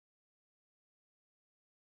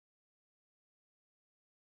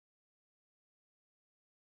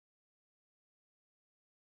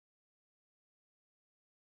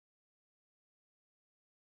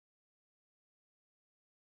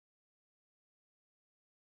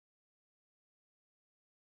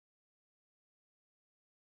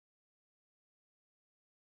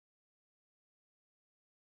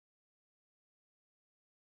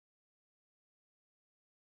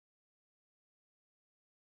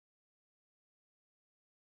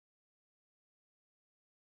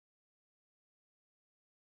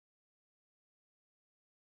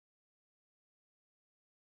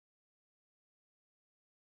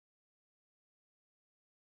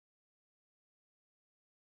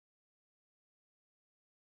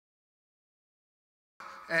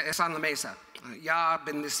está en la mesa, ya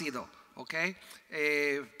bendecido, ¿ok?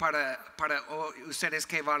 Para ustedes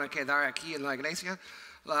que van a quedar aquí en la iglesia,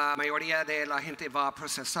 la mayoría de la gente va a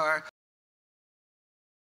procesar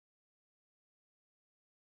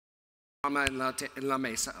en la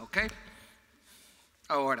mesa, ¿ok?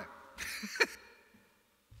 Ahora.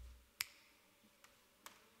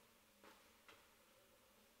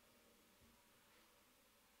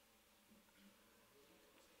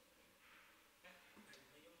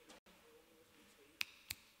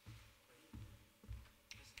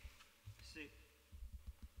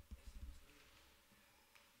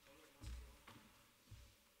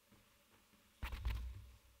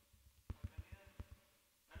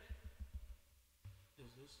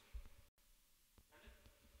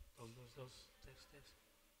 Dos textos.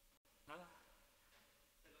 Nada.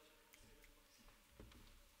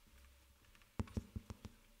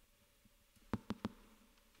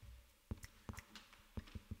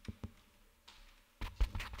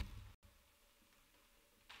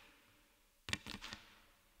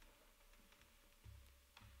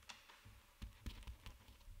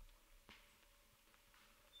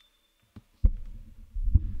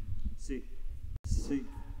 Sí, sí.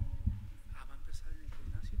 Va a empezar en el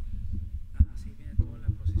gimnasio. Así viene toda la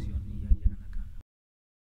procesión y ya llegan acá.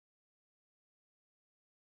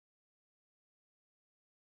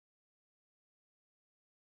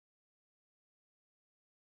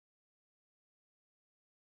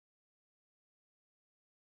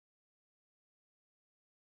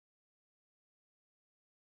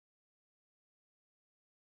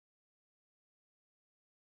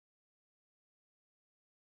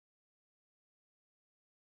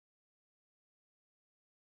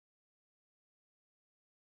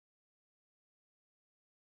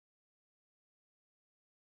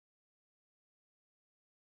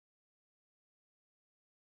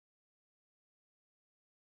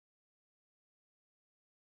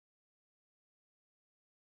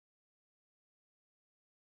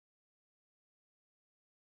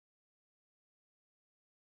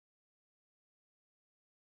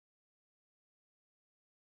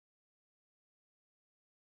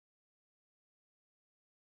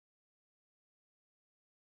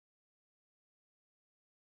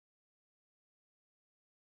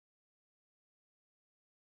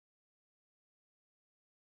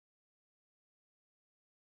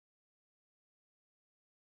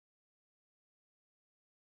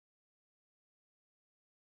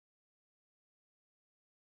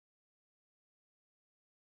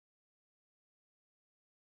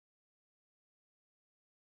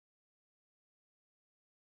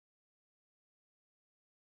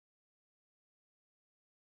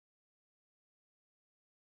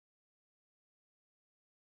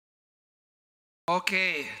 Ok.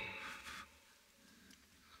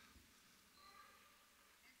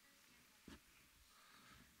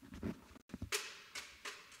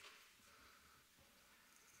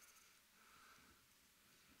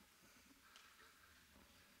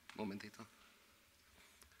 Momentito.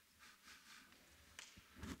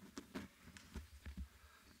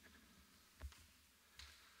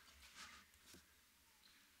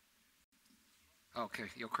 Ok,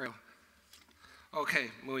 yo creo. Ok,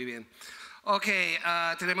 muy bien. Ok,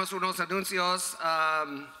 tenemos unos anuncios.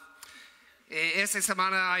 Esta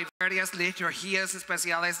semana hay varias liturgias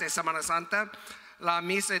especiales de Semana Santa. La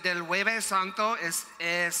misa del Jueves Santo es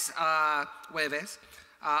jueves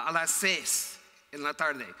a las 6 en la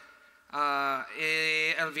tarde.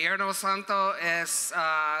 El Viernes Santo es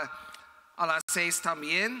a las 6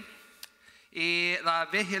 también. Y la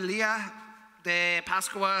vigilia de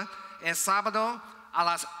Pascua es sábado a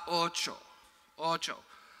las 8.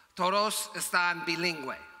 Todos están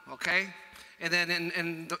bilingüe, ¿ok? Y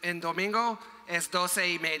en domingo es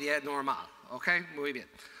 12:30 normal, ¿ok? Muy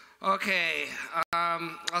bien. Ok,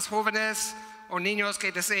 los jóvenes o niños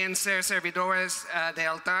que deseen ser servidores de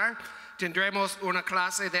altar, tendremos una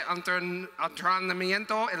clase de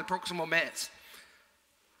entrenamiento el próximo mes.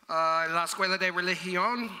 La escuela de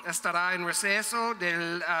religión estará en receso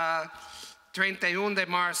del 31 de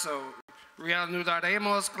marzo.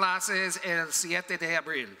 Reanudaremos clases el 7 de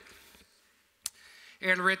abril.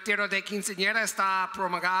 El retiro de quinceañera está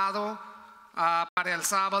promulgado para el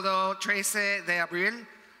sábado 13 de abril.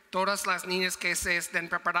 Todas las niñas que se estén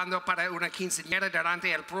preparando para una quinceañera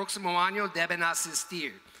durante el próximo año deben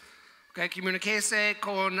asistir. Okay, comuníquese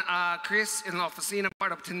con Chris en la oficina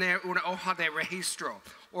para obtener una hoja de registro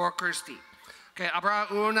o Kirsty. Okay, habrá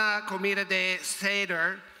una comida de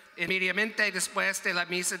Seder inmediatamente después de la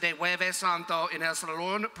misa de Jueves Santo en el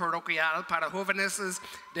salón parroquial para jóvenes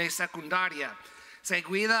de secundaria.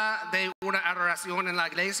 Seguida de una adoración en la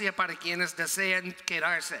iglesia para quienes deseen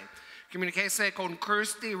quedarse. Comuníquese con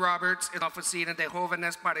Kirsty Roberts en la oficina de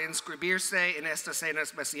jóvenes para inscribirse en esta cena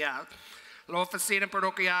especial. La oficina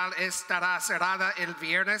parroquial estará cerrada este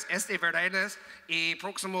viernes y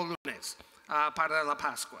próximo lunes para la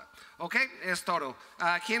Pascua. ¿Ok? Es todo.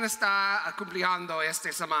 ¿Quién está cumpliendo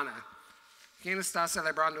esta semana? ¿Quién está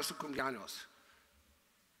celebrando su cumpleaños?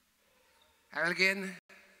 ¿Alguien?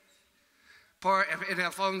 En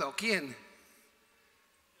el fondo, ¿quién?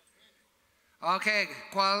 Ok,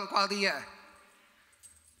 ¿cuál día?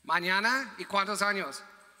 ¿Mañana? ¿Y cuántos años?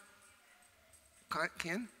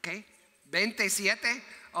 ¿Quién? ¿Qué? ¿27?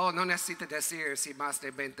 Oh, no necesito decir si más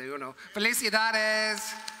de 21.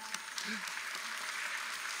 ¡Felicidades!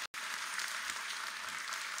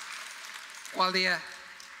 ¿Cuál día?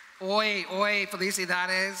 Hoy,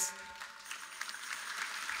 felicidades.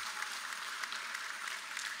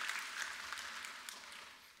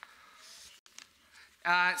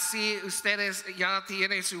 Si ustedes ya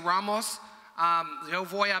tienen sus ramos, yo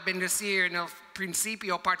voy a bendecir en el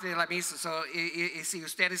principio parte de la misa. Y si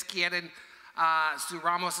ustedes quieren su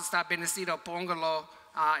ramos está bendecido, póngalo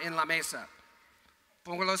en la mesa.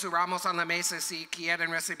 Póngalo sus ramos en la mesa si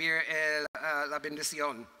quieren recibir la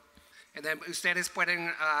bendición. Y ustedes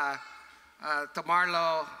pueden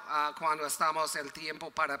tomarlo cuando estamos el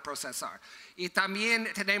tiempo para procesar. Y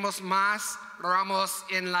también tenemos más ramos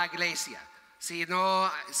en la iglesia. Si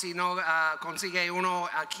no consigue uno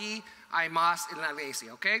aquí, hay más en la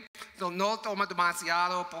iglesia, ¿ok? Entonces no toma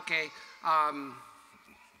demasiado porque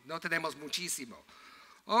no tenemos muchísimo.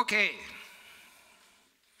 Ok.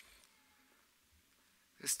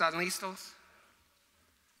 ¿Están listos?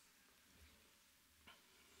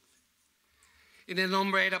 En el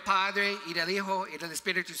nombre del Padre, y del Hijo, y del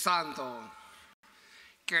Espíritu Santo.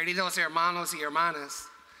 Queridos hermanos y hermanas,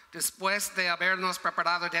 después de habernos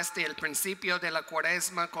preparado desde el principio de la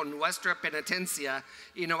Cuaresma con nuestra penitencia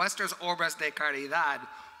y nuestras obras de caridad,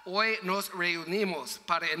 hoy nos reunimos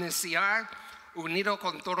para iniciar, unido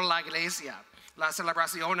con toda la Iglesia, la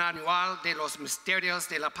celebración anual de los misterios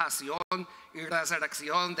de la pasión y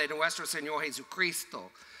resurrección de nuestro Señor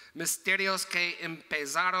Jesucristo. Misterios que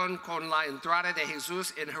empezaron con la entrada de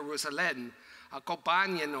Jesús en Jerusalén.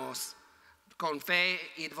 Acompáñenos con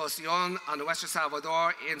fe y devoción a nuestro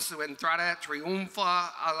Salvador en su entrada triunfa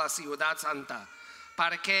a la ciudad santa,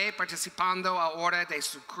 para que, participando ahora de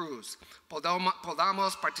su cruz,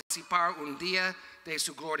 podamos participar un día de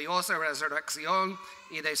su gloriosa resurrección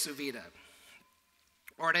y de su vida.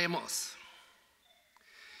 Oremos.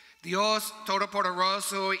 Dios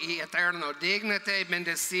Todopoderoso y Eterno, dígnate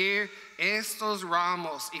bendecir estos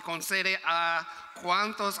ramos y concede a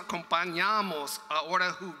cuantos acompañamos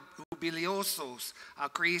ahora jubilosos a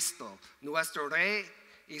Cristo, nuestro Rey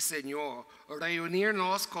y Señor,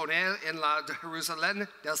 reunirnos con Él en la Jerusalén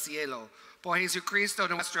del cielo. Por Jesucristo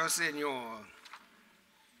nuestro Señor.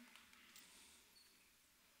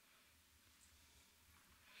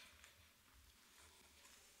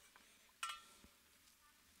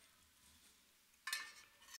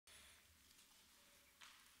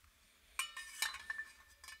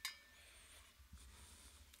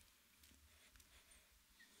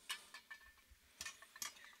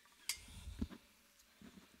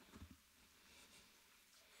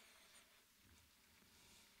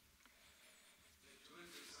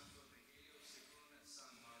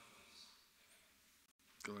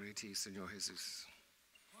 Gloria a ti, Señor Jesús.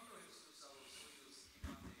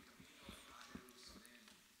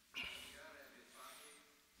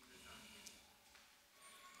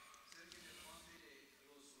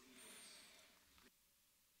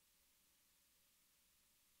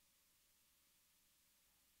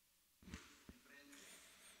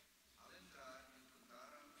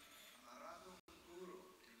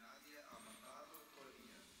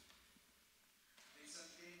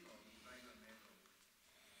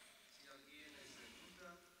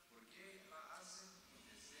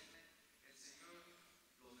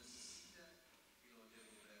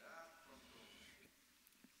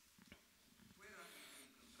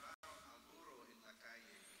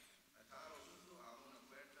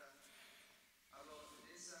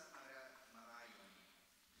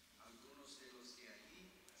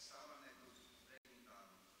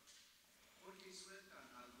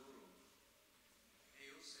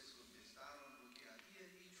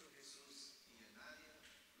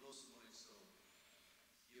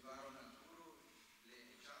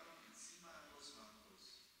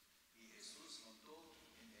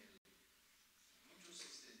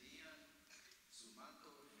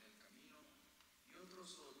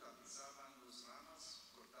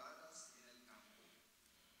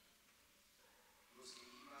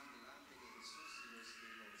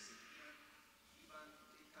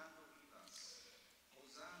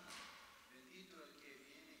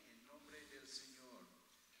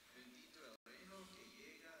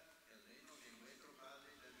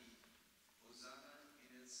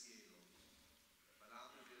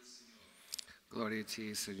 Gloria a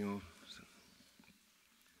ti, Señor.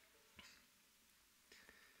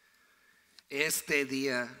 Este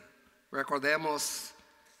día, recordemos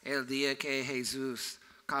el día que Jesús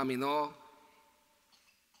caminó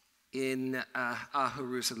a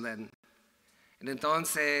Jerusalén.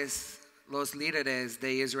 Entonces, los líderes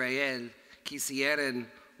de Israel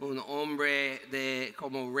quisieron un hombre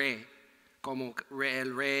como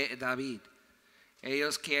el rey David.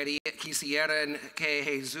 Ellos quisieron que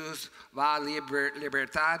Jesús va a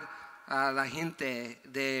libertar a la gente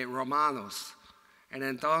de romanos.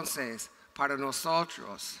 Entonces, para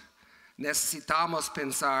nosotros, necesitamos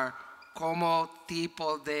pensar cómo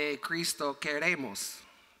tipo de Cristo queremos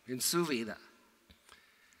en su vida.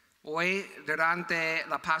 Hoy, durante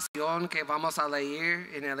la pasión que vamos a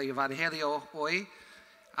leer en el Evangelio hoy,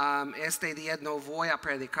 este día no voy a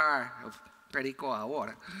predico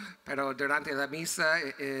ahora, pero durante la misa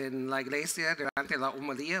en la iglesia, durante la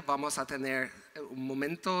homilía, vamos a tener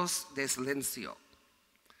momentos de silencio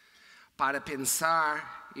para pensar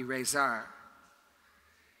y rezar.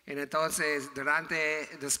 Entonces,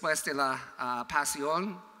 después de la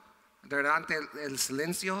pasión, durante el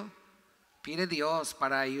silencio, pide a Dios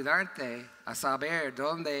para ayudarte a saber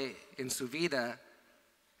dónde en su vida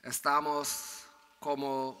estamos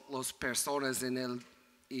como las personas en el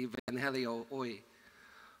Evangelio hoy.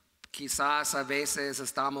 Quizás a veces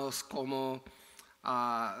estamos como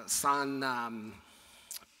San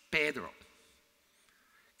Pedro.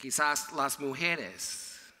 Quizás las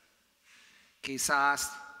mujeres,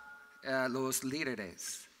 quizás los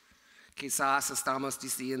líderes, quizás estamos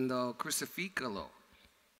diciendo crucifícalo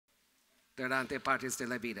durante partes de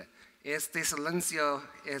la vida. Este silencio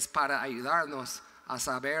es para ayudarnos a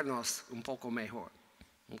sabernos un poco mejor.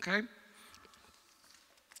 ¿Okay?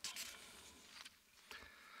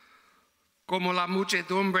 Como la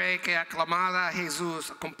muchedumbre que aclamaba a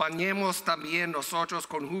Jesús, acompañemos también nosotros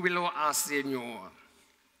con júbilo al Señor.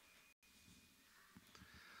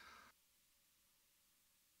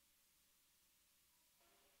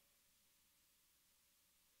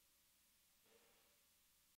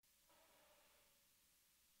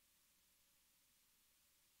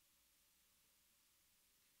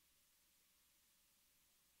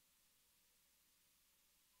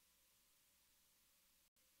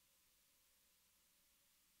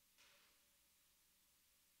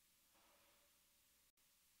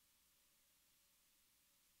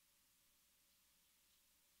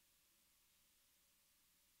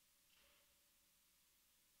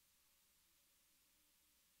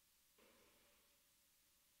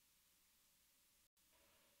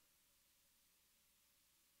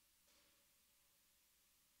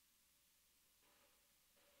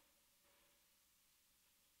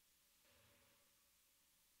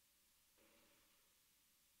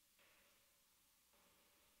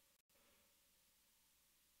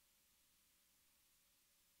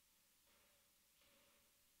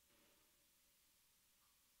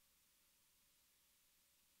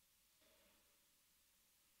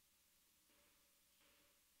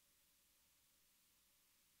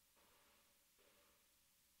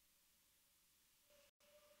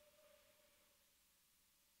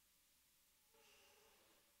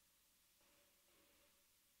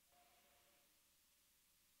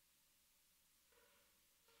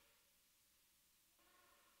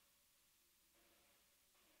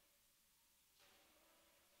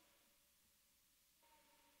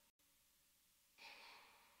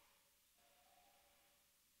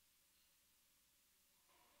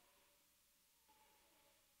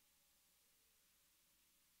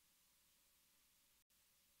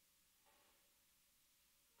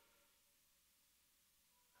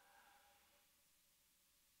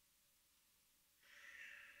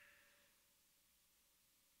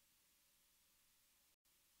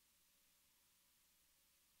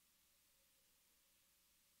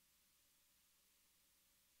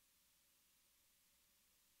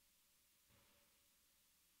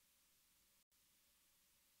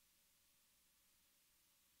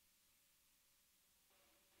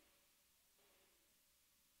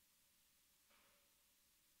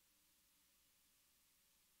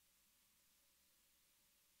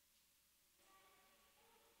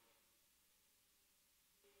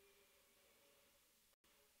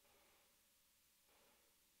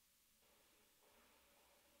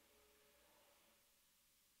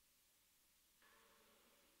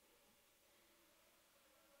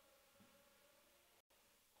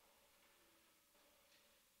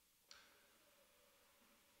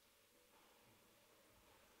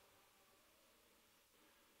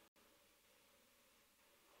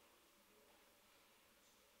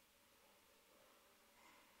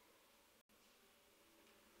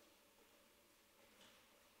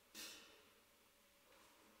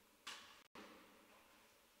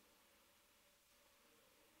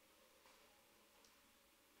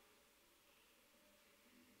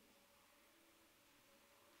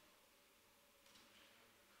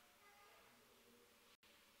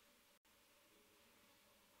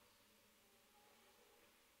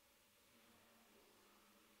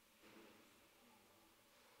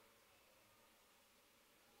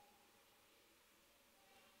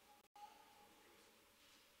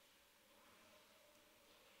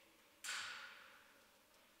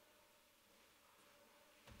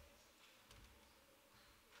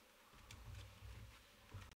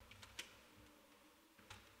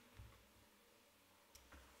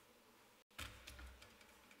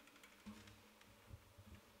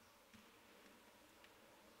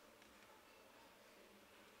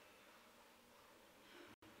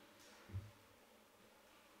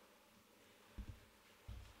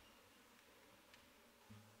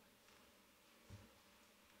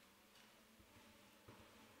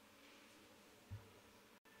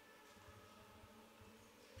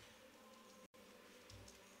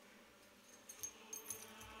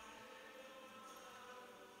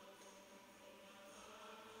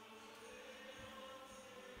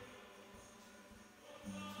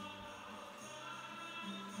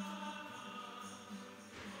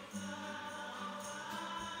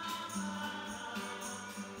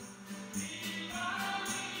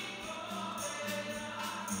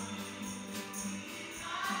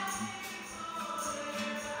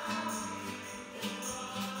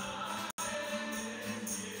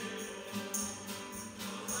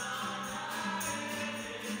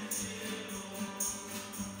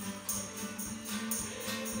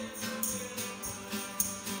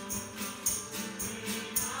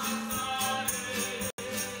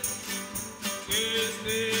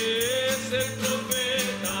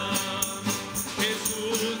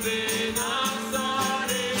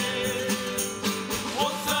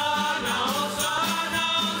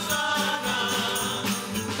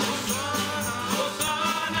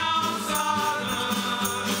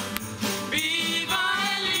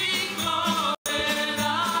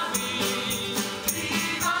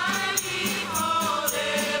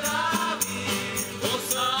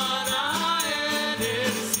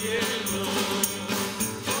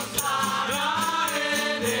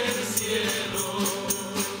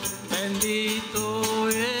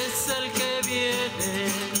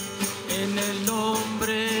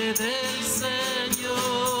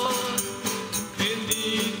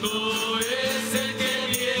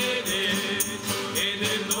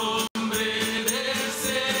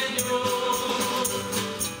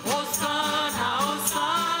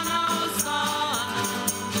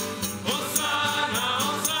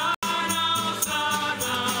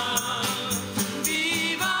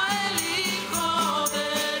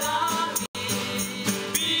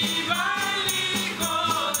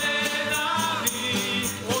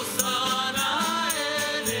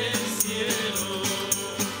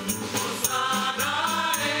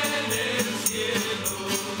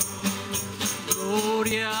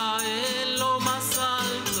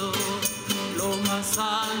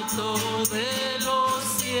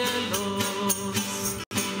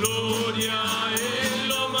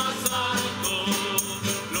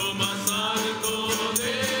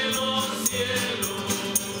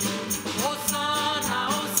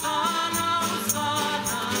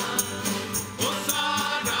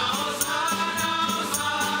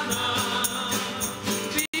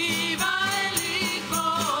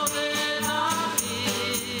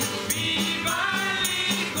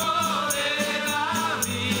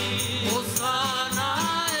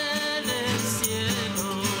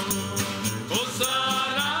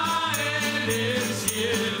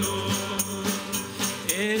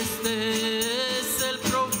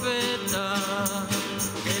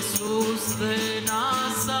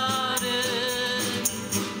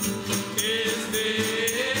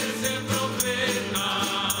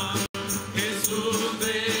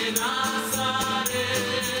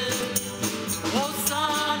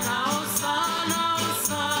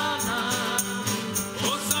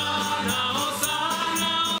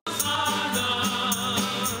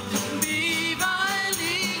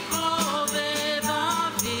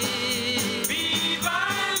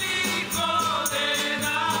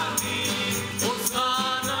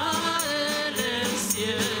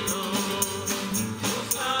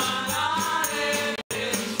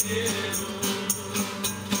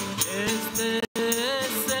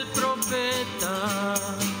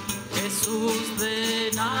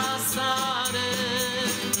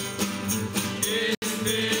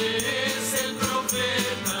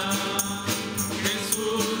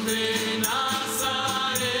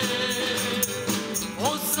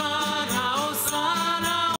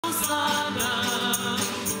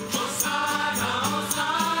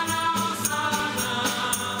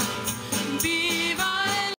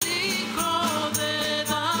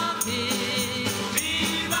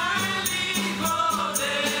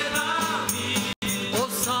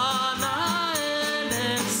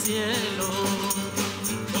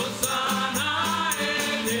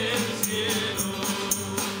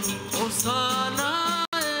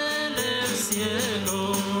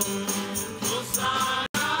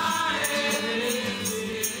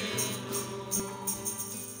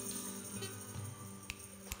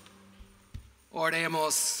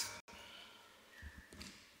 Oremos.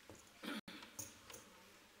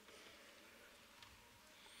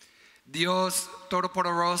 Dios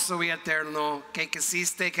Todopoderoso y Eterno, que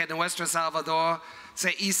quisiste que nuestro Salvador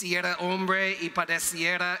se hiciera hombre y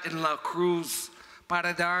padeciera en la cruz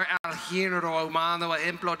para dar al género humano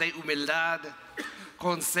ejemplo de humildad,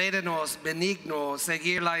 concédenos benigno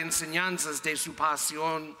seguir las enseñanzas de su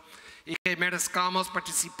pasión y que merezcamos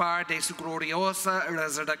participar de su gloriosa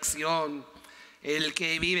resurrección. El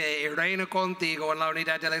que vive y reina contigo en la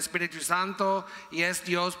unidad del Espíritu Santo y es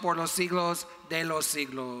Dios por los siglos de los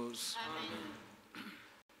siglos. Amén.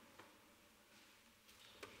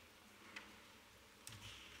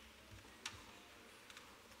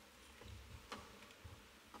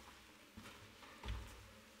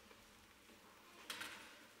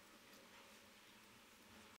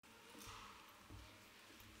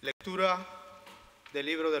 Lectura del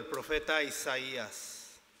libro del profeta Isaías.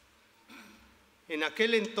 En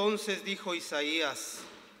aquel entonces dijo Isaías: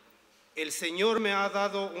 el Señor me ha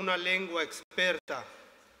dado una lengua experta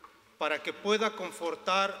para que pueda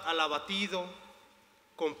confortar al abatido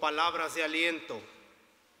con palabras de aliento.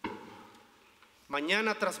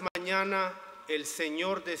 Mañana tras mañana el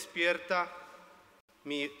Señor despierta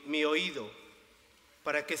mi oído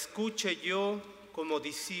para que escuche yo como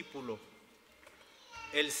discípulo.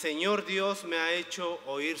 El Señor Dios me ha hecho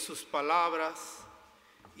oír sus palabras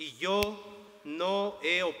y yo no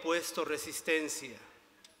he opuesto resistencia,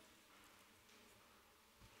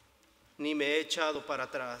 ni me he echado para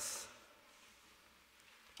atrás.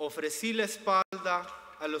 Ofrecí la espalda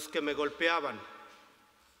a los que me golpeaban,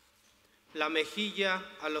 la mejilla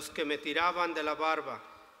a los que me tiraban de la barba.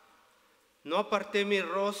 No aparté mi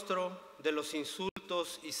rostro de los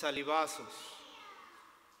insultos y salivazos.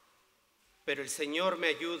 Pero el Señor me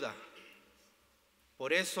ayuda.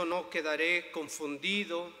 Por eso no quedaré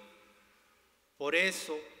confundido. Por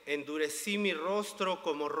eso endurecí mi rostro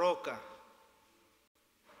como roca.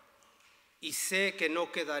 Y sé que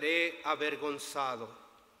no quedaré avergonzado.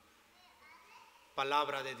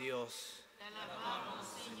 Palabra de Dios. Te alabamos,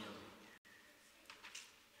 Señor.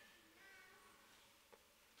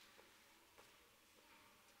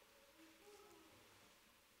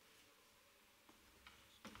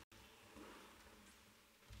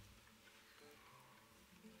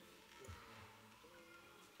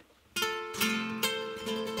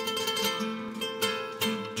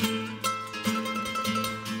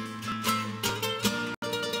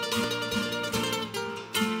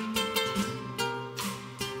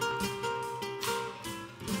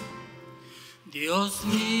 Dios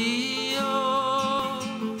mío,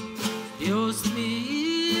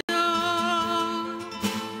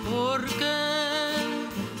 ¿por qué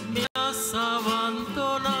me has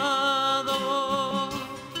abandonado?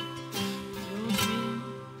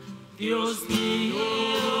 Dios mío,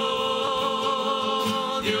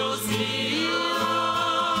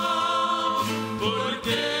 ¿por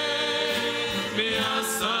qué me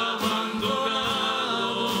has abandonado?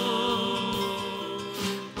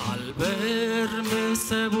 Al verme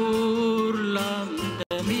se burlan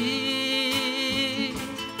de mí,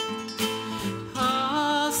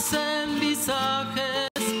 hacen visajes,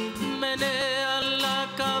 menean la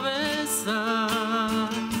cabeza.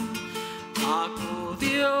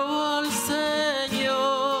 Acudió al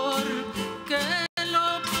Señor que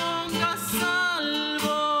lo ponga a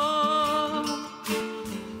salvo,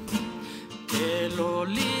 que lo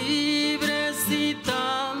libre si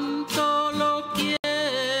tanto lo quiere.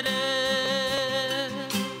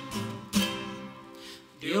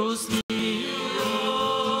 Dios mío,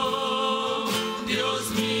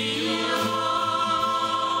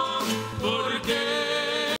 ¿por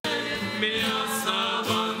qué me has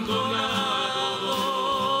abandonado?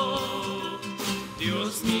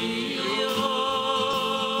 Dios mío,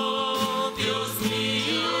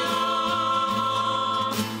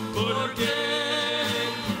 ¿por qué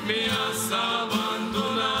me has abandonado?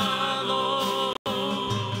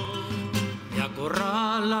 Me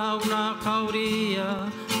acorrala una jauría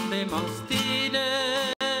de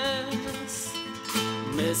mastines,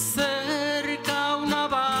 me cerca una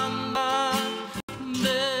banda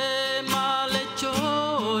de malhechores,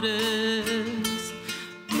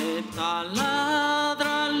 me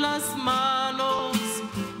taladran las manos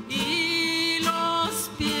y los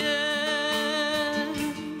pies.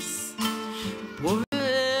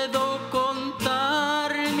 Puedo contar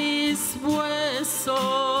mis huesos.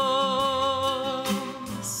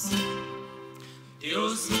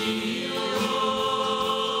 Dios mío,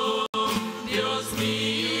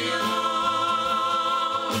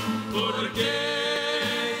 ¿por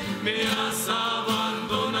qué me has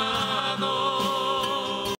abandonado?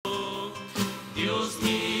 Dios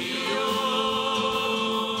mío,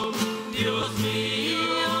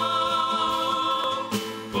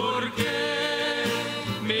 ¿por qué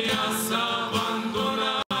me has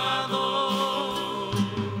abandonado?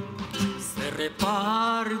 Se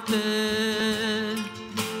reparte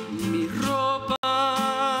mi ropa,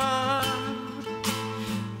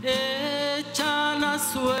 echan a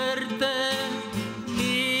suerte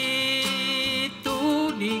mi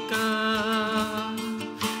túnica,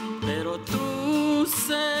 pero tú,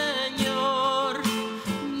 Señor,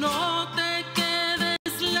 no te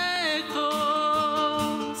quedes lejos.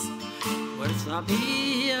 Fuerza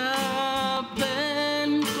mía,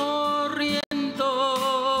 ven corriendo.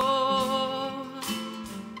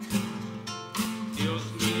 Dios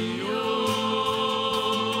mío,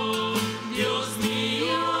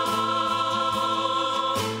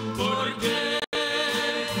 ¿por qué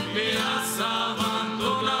me has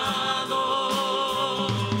abandonado?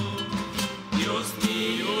 Dios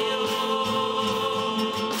mío,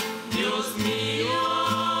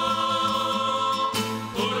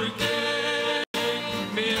 ¿por qué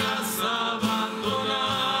me has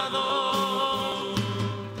abandonado?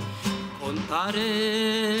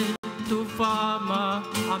 Contaré fama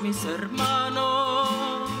a mis hermanos.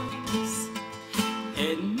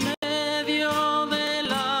 En medio de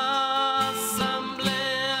la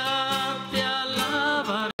asamblea te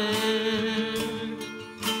alabaré.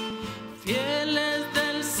 Fieles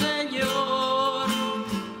del Señor,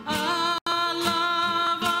 alabarlo.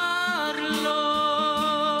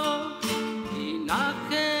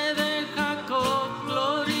 Linaje de Jacob,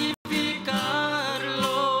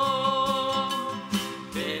 glorificarlo.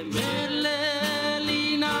 Temerle,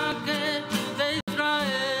 linaje de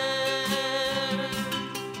Israel.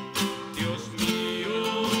 Dios mío,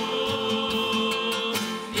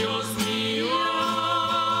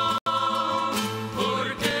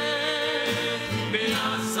 ¿por qué me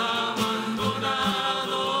has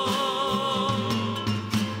abandonado?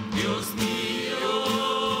 Dios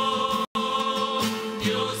mío,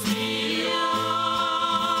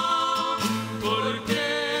 ¿por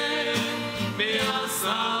qué me has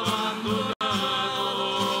abandonado?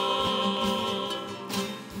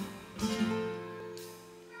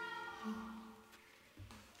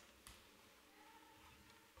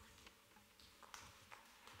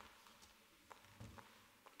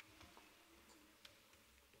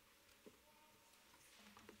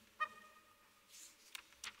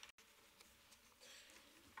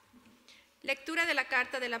 Lectura de la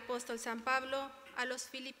carta del apóstol San Pablo a los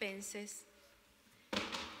Filipenses.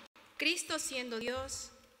 Cristo, siendo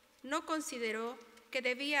Dios, no consideró que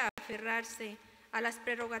debía aferrarse a las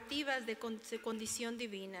prerrogativas de su condición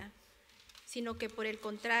divina, sino que por el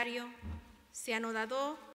contrario, se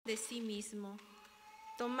anodadó de sí mismo,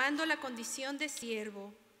 tomando la condición de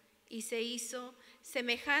siervo, y se hizo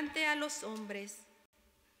semejante a los hombres.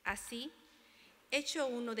 Así, hecho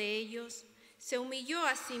uno de ellos, se humilló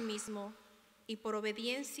a sí mismo, y por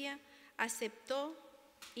obediencia aceptó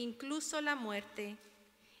incluso la muerte,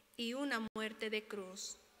 y una muerte de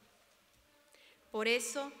cruz. Por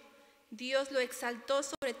eso, Dios lo exaltó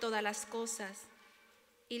sobre todas las cosas,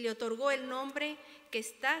 y le otorgó el nombre que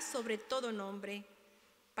está sobre todo nombre,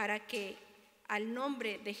 para que, al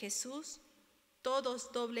nombre de Jesús,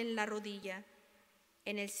 todos doblen la rodilla,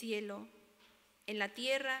 en el cielo, en la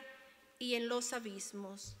tierra y en los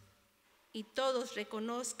abismos, y todos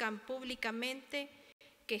reconozcan públicamente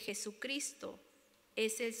que Jesucristo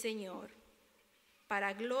es el Señor,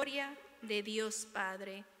 para gloria de Dios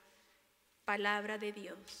Padre. Palabra de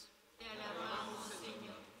Dios. Te alabamos,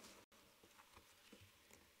 Señor.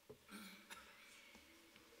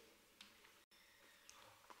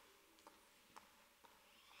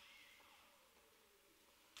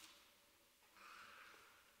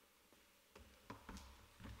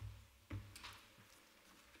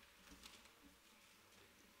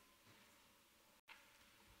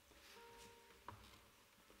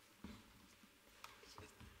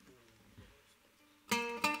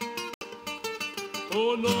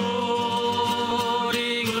 Honor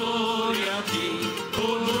y gloria a ti,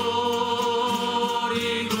 honor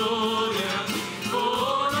y gloria a ti,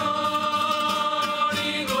 honor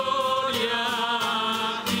y gloria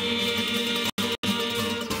a ti,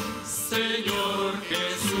 Señor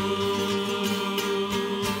Jesús.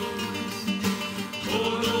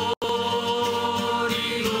 Honor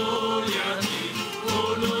y gloria a ti,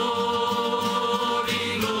 honor y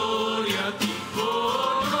gloria a ti,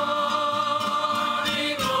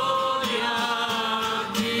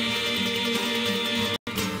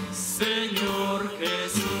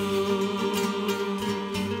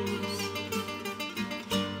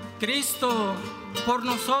 Cristo por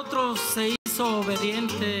nosotros se hizo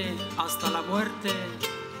obediente hasta la muerte,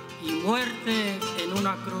 y muerte en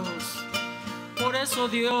una cruz. Por eso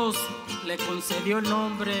Dios le concedió el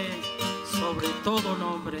nombre sobre todo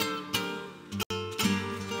nombre.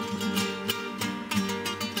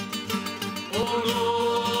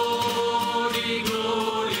 Honor y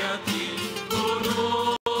gloria a ti,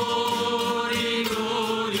 honor y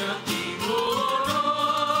gloria a ti,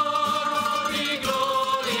 honor y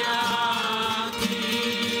gloria a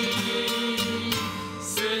ti,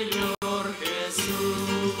 Señor Jesús.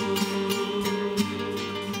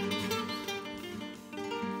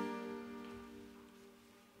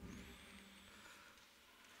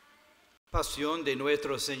 Pasión de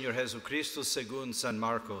nuestro Señor Jesucristo según San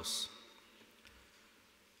Marcos.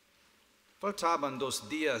 Faltaban 2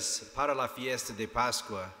 días para la fiesta de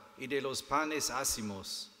Pascua y de los panes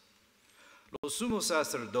ácimos. Los sumos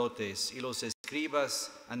sacerdotes y los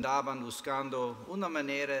escribas andaban buscando una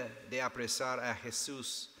manera de apresar a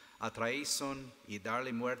Jesús a traición y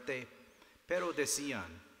darle muerte, pero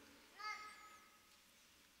decían: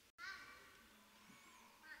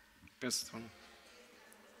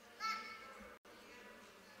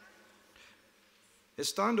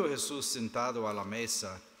 Estando Jesús sentado a la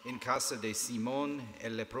mesa en casa de Simón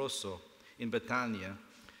el leproso, en Betania,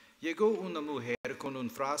 llegó una mujer con un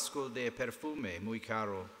frasco de perfume muy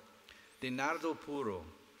caro, de nardo puro.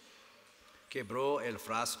 Quebró el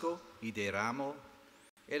frasco y derramó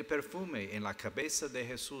el perfume en la cabeza de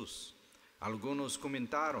Jesús. Algunos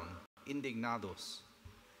comentaron, indignados: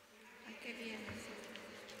 ¿A qué vienes?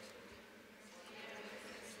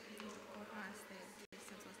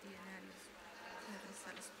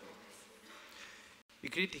 Y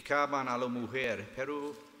criticaban a la mujer,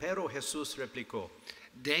 pero Jesús replicó: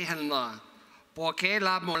 Déjenla, ¿por qué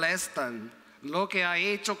la molestan? Lo que ha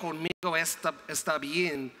hecho conmigo está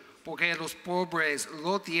bien, porque los pobres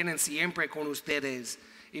lo tienen siempre con ustedes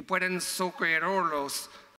y pueden socorrerlos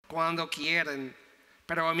cuando quieren,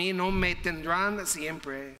 pero a mí no me tendrán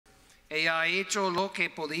siempre. Ella ha hecho lo que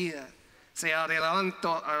podía, se ha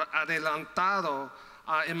adelantado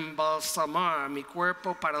a embalsamar mi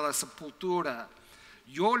cuerpo para la sepultura.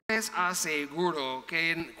 Yo les aseguro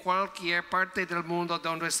que en cualquier parte del mundo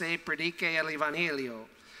donde se predique el Evangelio,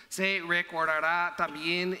 se recordará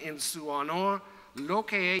también en su honor lo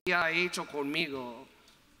que ella ha hecho conmigo.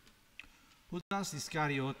 Judas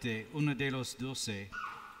Iscariote, uno de los 12,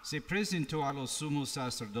 se presentó a los sumos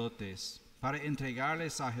sacerdotes para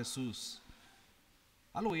entregarles a Jesús.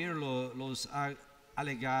 Al oírlo, los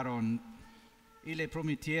alegaron y le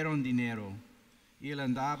prometieron dinero, y él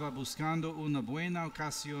andaba buscando una buena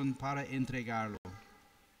ocasión para entregarlo.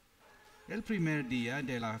 El primer día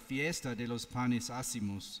de la fiesta de los panes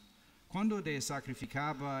ácimos, cuando se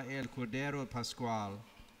sacrificaba el cordero pascual,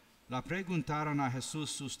 le preguntaron a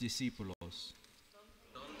Jesús sus discípulos: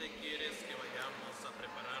 ¿Dónde quieres que vayamos a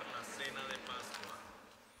preparar la cena de Pascua?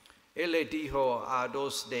 Él le dijo a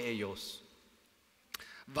dos de ellos: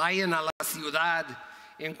 Vayan a la ciudad,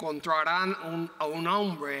 encontrarán a un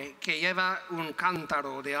hombre que lleva un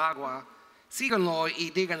cántaro de agua. Síganlo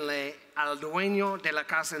y díganle al dueño de la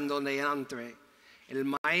casa en donde entre: el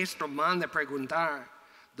maestro manda preguntar,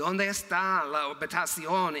 ¿dónde está la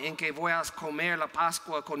habitación en que voy a comer la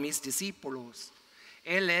Pascua con mis discípulos?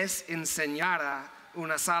 Él les enseñará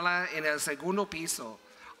una sala en el segundo piso,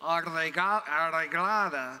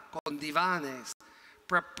 arreglada con divanes.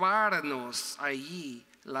 Prepáranos allí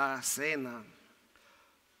la cena.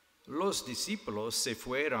 Los discípulos se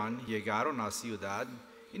fueron, llegaron a la ciudad,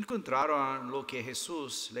 encontraron lo que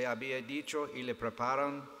Jesús le había dicho y le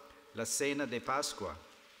prepararon la cena de Pascua.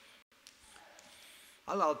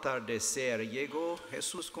 Al atardecer llegó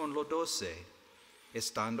Jesús con los 12.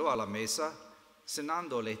 Estando a la mesa,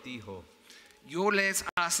 cenando, les dijo: Yo les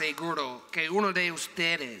aseguro que uno de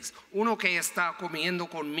ustedes, uno que está comiendo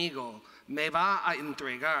conmigo, me va a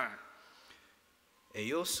entregar.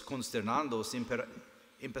 Ellos, consternados,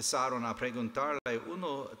 empezaron a preguntarle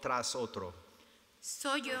uno tras otro: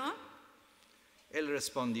 ¿Soy yo? Él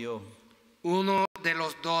respondió: Uno de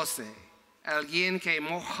los 12, alguien que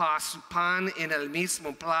moja su pan en el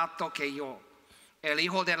mismo plato que yo. El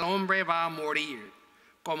Hijo del Hombre va a morir,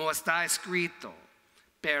 como está escrito,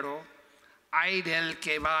 pero ay del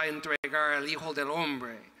que va a entregar al Hijo del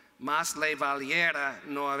Hombre, más le valiera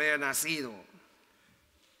no haber nacido.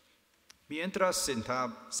 Mientras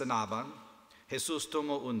cenaban, Jesús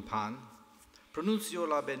tomó un pan, pronunció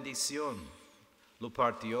la bendición, lo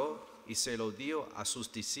partió y se lo dio a sus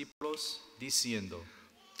discípulos, diciendo: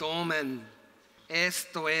 Tomen,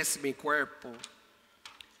 esto es mi cuerpo.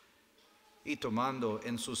 Y tomando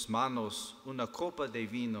en sus manos una copa de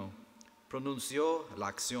vino, pronunció la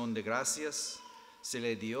acción de gracias, se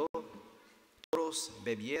le dio, todos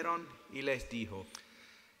bebieron y les dijo: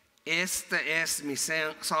 Esta es mi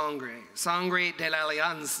sangre, sangre de la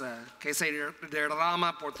alianza que se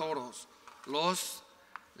derrama por todos.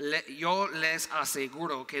 Yo les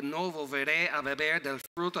aseguro que no volveré a beber del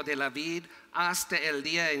fruto de la vid hasta el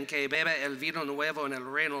día en que beba el vino nuevo en el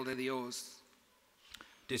reino de Dios.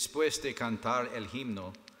 Después de cantar el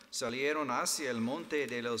himno, salieron hacia el monte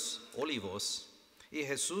de los olivos, y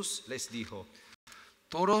Jesús les dijo: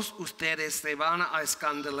 Todos ustedes se van a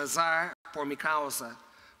escandalizar por mi causa,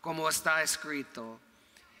 como está escrito: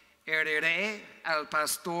 heriré al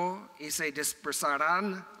pastor y se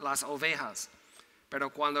dispersarán las ovejas. Pero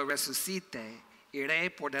cuando resucite, iré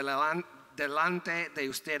por delante de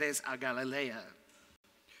ustedes a Galilea.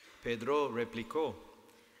 Pedro replicó: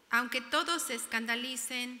 Aunque todos se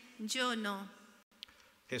escandalicen, yo no.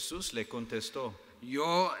 Jesús le contestó: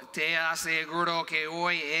 Yo te aseguro que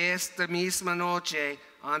hoy, esta misma noche,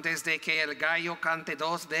 antes de que el gallo cante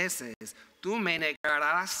 2 veces, tú me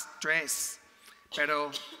negarás 3. Pero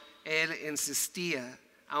él insistía: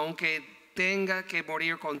 aunque tenga que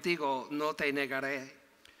morir contigo, no te negaré.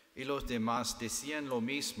 Y los demás decían lo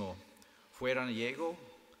mismo. Fueron llegó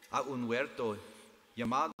a un huerto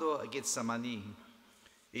llamado Getsemaní.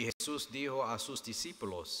 Y Jesús dijo a sus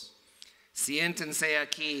discípulos: Siéntense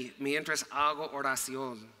aquí mientras hago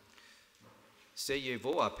oración. Se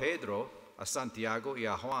llevó a Pedro, a Santiago y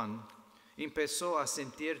a Juan. Empezó a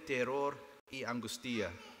sentir terror y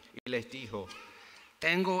angustia. Y les dijo: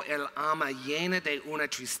 Tengo el alma llena de una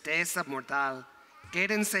tristeza mortal.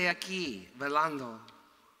 Quédense aquí velando.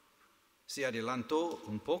 Se adelantó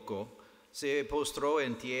un poco, se postró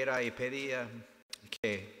en tierra y pedía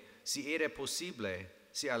que, si era posible,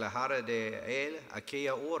 se alejara de él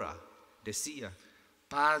aquella hora. Decía: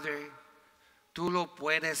 Padre, tú lo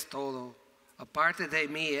puedes todo. Aparte de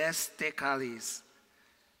mí este cáliz.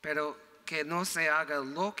 Pero que no se haga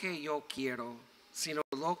lo que yo quiero, sino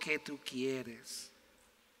lo que tú quieres.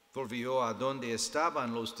 Volvió a donde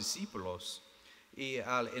estaban los discípulos y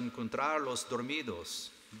al encontrarlos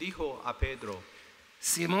dormidos, dijo a Pedro: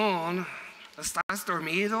 Simón, ¿estás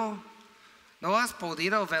dormido? ¿No has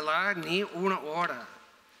podido velar ni una hora?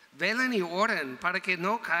 Velen y oren para que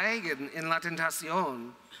no caigan en la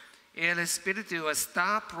tentación. El espíritu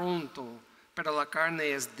está pronto, pero la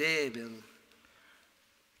carne es débil.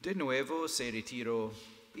 De nuevo se retiró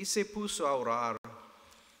y se puso a orar,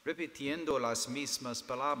 repitiendo las mismas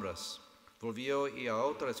palabras. Volvió y a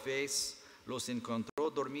otra vez los encontró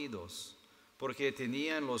dormidos, porque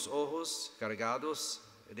tenían los ojos cargados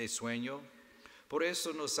de sueño. Por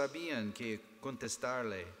eso no sabían qué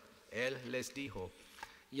contestarle. Él les dijo: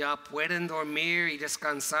 Ya pueden dormir y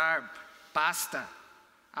descansar. Basta.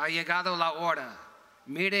 Ha llegado la hora.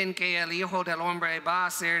 Miren que el Hijo del Hombre va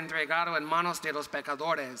a ser entregado en manos de los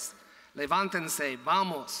pecadores. Levántense,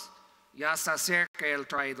 vamos. Ya está cerca el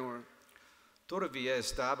traidor. Todavía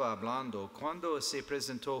estaba hablando cuando se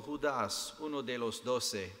presentó Judas, uno de los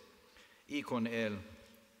 12, y con él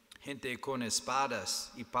gente con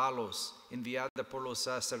espadas y palos, enviada por los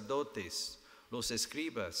sacerdotes, los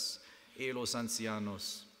escribas y los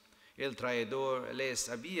ancianos. El traidor les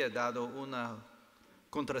había dado una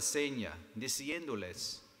contraseña,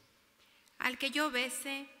 diciéndoles: Al que yo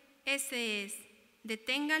bese, ese es.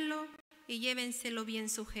 Deténganlo y llévenselo bien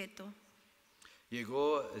sujeto.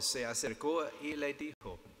 Llegó, se acercó y le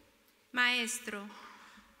dijo: Maestro.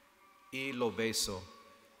 Y lo besó.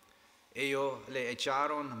 Ellos le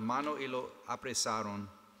echaron mano y lo apresaron.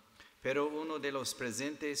 Pero uno de los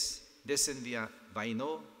presentes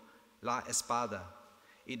desenvainó la espada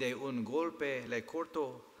y de un golpe le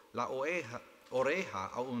cortó la oreja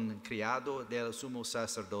a un criado del sumo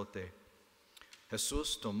sacerdote.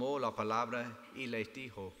 Jesús tomó la palabra y les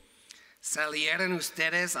dijo: ¿Salieron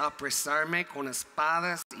ustedes a apresarme con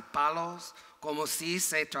espadas y palos como si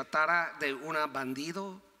se tratara de un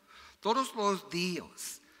bandido? Todos los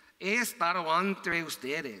días he estado entre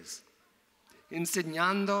ustedes,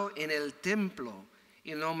 enseñando en el templo,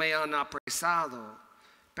 y no me han apresado.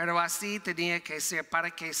 Pero así tenía que ser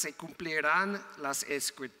para que se cumplieran las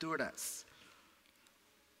escrituras.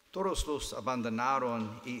 Todos los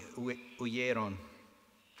abandonaron y huyeron.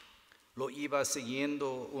 Lo iba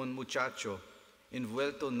siguiendo un muchacho,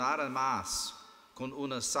 envuelto nada más con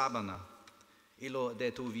una sábana, y lo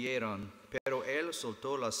detuvieron. Pero él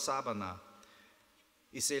soltó la sábana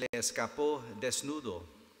y se le escapó desnudo.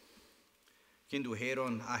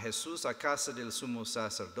 Condujeron a Jesús a casa del sumo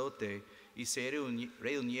sacerdote y se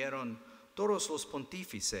reunieron todos los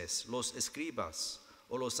pontífices, los escribas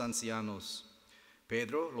o los ancianos.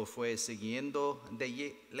 Pedro lo fue siguiendo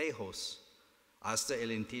de lejos hasta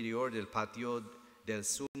el interior del patio del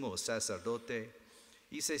sumo sacerdote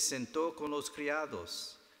y se sentó con los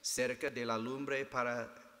criados cerca de la lumbre para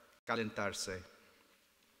calentarse.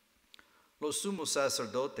 Los sumos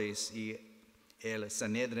sacerdotes y el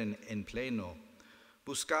Sanedrín en pleno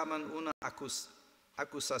buscaban una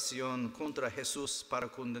acusación contra Jesús para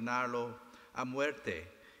condenarlo a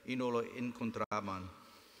muerte y no lo encontraban.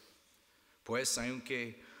 Pues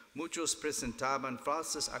aunque muchos presentaban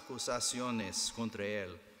falsas acusaciones contra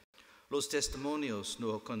él, los testimonios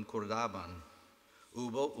no concordaban.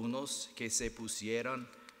 Hubo unos que se pusieron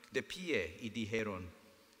de pie y dijeron: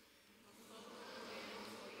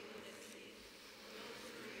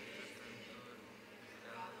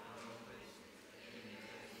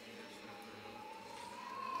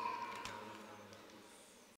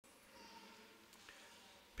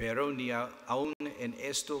 pero ni aun en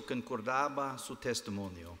esto concordaba su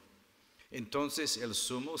testimonio. Entonces el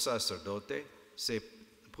sumo sacerdote se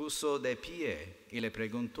puso de pie y le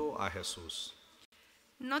preguntó a Jesús: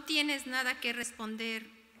 ¿No tienes nada que responder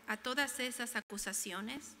a todas esas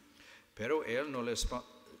acusaciones? Pero él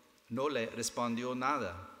no le respondió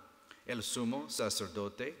nada. El sumo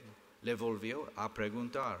sacerdote le volvió a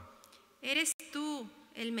preguntar: ¿Eres tú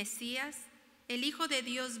el Mesías, el Hijo de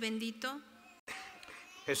Dios bendito?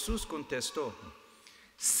 Jesús contestó: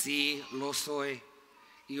 Sí, lo soy.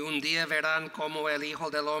 Y un día verán cómo el Hijo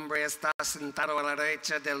del Hombre está sentado a la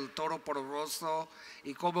derecha del Todopoderoso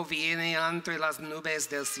y cómo viene entre las nubes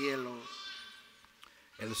del cielo.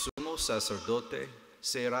 El sumo sacerdote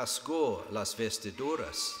se rasgó las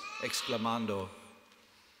vestiduras, exclamando: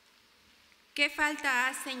 ¿Qué falta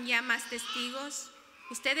hacen ya más testigos?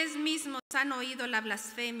 Ustedes mismos han oído la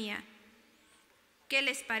blasfemia. ¿Qué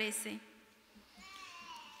les parece?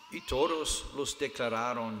 Y todos los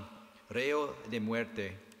declararon reo de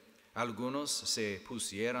muerte. Algunos se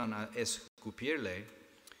pusieron a escupirle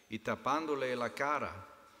y tapándole la cara,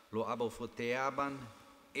 lo abofeteaban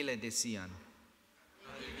y le decían: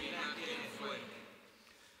 Adivina quién fue.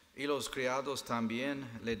 Y los criados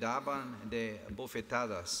también le daban de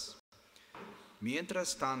bofetadas.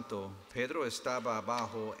 Mientras tanto, Pedro estaba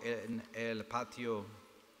abajo en el patio.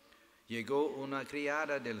 Llegó una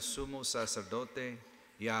criada del sumo sacerdote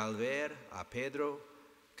y al ver a Pedro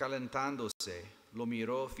calentándose, lo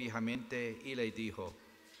miró fijamente y le dijo: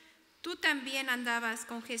 Tú también andabas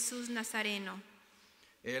con Jesús Nazareno.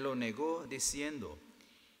 Él lo negó diciendo: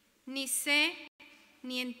 Ni sé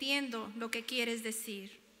ni entiendo lo que quieres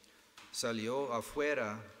decir. Salió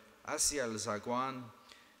afuera hacia el zaguán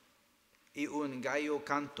y un gallo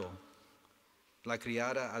cantó. La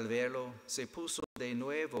criada al verlo se puso de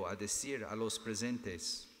nuevo a decir a los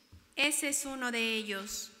presentes: Ese es uno de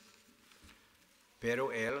ellos.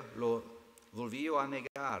 Pero él lo volvió a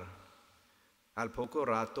negar. Al poco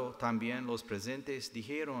rato también los presentes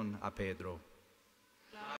dijeron a Pedro: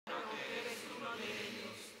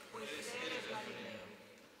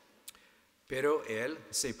 Pero él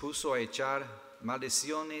se puso a echar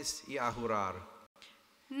maldiciones y a jurar: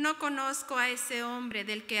 No conozco a ese hombre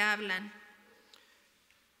del que hablan.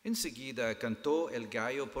 Enseguida cantó el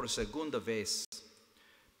gallo por segunda vez.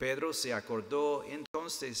 Pedro se acordó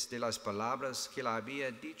entonces de las palabras que le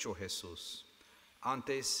había dicho Jesús: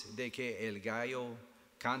 Antes de que el gallo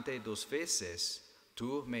cante 2 veces,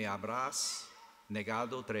 tú me habrás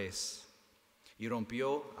negado 3. Y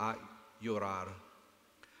rompió a llorar.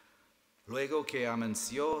 Luego que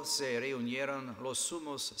amaneció, se reunieron los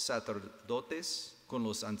sumos sacerdotes con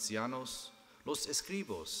los ancianos, los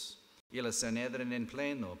escribas y el Sanedrín en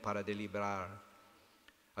pleno para deliberar.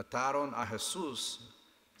 Ataron a Jesús,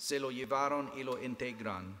 se lo llevaron y lo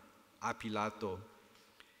integran a Pilato.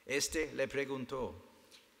 Este le preguntó: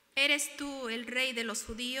 ¿Eres tú el rey de los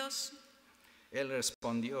judíos? Él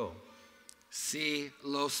respondió: Sí,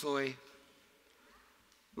 lo soy.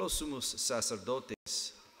 Los sumos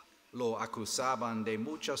sacerdotes lo acusaban de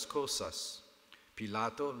muchas cosas.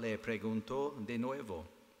 Pilato le preguntó de nuevo: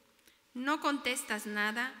 ¿No contestas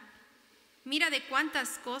nada? Mira de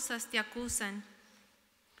cuántas cosas te acusan.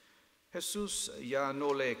 Jesús ya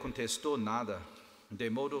no le contestó nada, de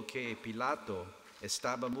modo que Pilato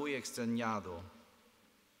estaba muy extrañado.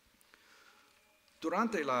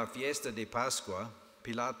 Durante la fiesta de Pascua,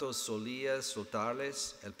 Pilato solía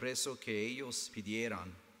soltarles el preso que ellos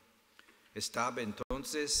pidieran. Estaba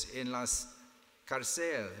entonces en la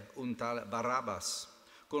cárcel un tal Barrabás,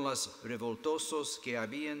 con los revoltosos que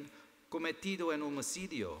habían cometido un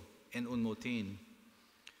homicidio en un motín.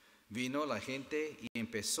 Vino la gente y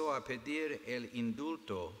empezó a pedir el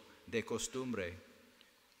indulto de costumbre.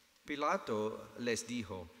 Pilato les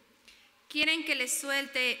dijo: ¿Quieren que les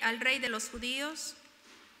suelte al rey de los judíos?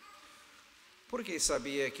 Porque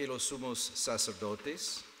sabía que los sumos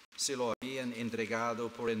sacerdotes se lo habían entregado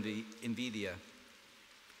por envidia.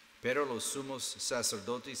 Pero los sumos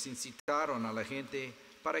sacerdotes incitaron a la gente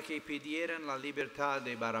para que pidieran la libertad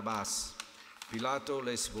de Barrabás. Pilato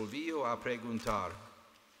les volvió a preguntar: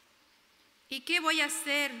 ¿Y qué voy a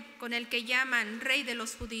hacer con el que llaman rey de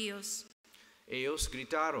los judíos? Ellos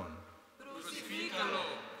gritaron: ¡Crucifícalo!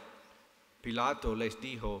 Pilato les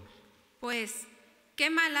dijo: Pues, ¿qué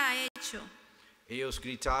mal ha hecho? Ellos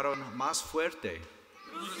gritaron más fuerte: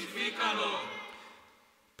 ¡Crucifícalo!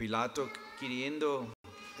 Pilato, queriendo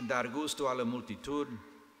dar gusto a la multitud,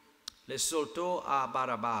 les soltó a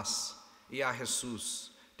Barrabás y a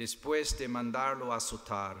Jesús. Después de mandarlo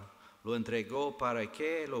azotar, lo entregó para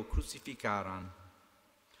que lo crucificaran.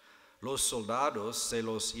 Los soldados se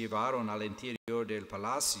los llevaron al interior del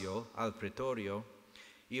palacio, al pretorio,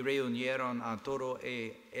 y reunieron a todo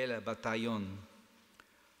el batallón.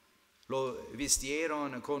 Lo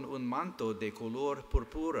vistieron con un manto de color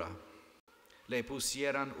púrpura. Le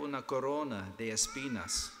pusieron una corona de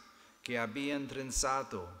espinas que habían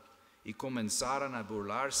trenzado y comenzaron a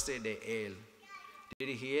burlarse de él.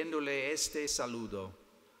 dirigiéndole este saludo.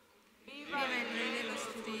 ¡Viva el Rey de los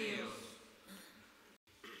judíos!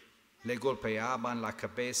 Le golpeaban la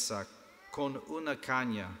cabeza con una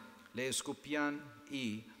caña, le escupían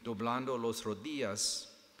y, doblando las rodillas,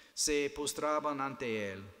 se postraban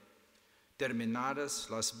ante él. Terminadas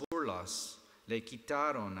las burlas, le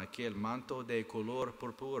quitaron aquel manto de color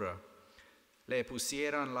púrpura, le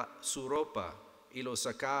pusieron su ropa y lo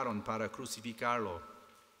sacaron para crucificarlo.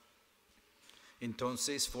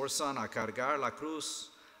 Entonces forzan a cargar la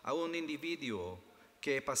cruz a un individuo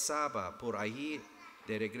que pasaba por allí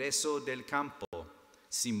de regreso del campo,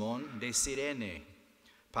 Simón de Cirene,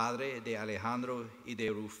 padre de Alejandro y de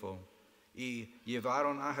Rufo, y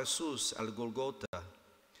llevaron a Jesús al Golgota,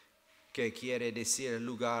 que quiere decir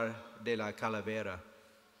lugar de la calavera.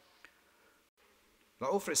 Le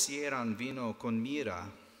ofrecieron vino con mirra,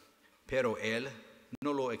 pero él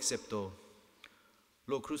no lo aceptó.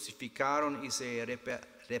 Lo crucificaron y se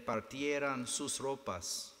repartieron sus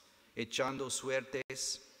ropas, echando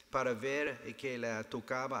suertes para ver qué le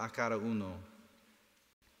tocaba a cada uno.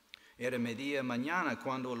 Era media mañana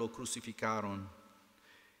cuando lo crucificaron.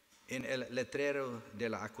 En el letrero de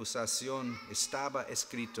la acusación estaba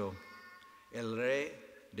escrito: el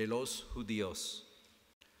Rey de los Judíos.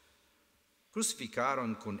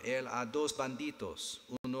 Crucificaron con él a dos bandidos,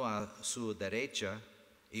 uno a su derecha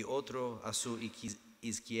y otro a su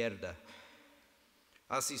izquierda.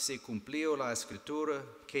 Así se cumplió la escritura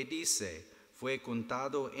que dice: fue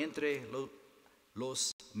contado entre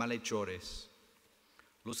los malhechores.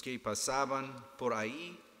 Los que pasaban por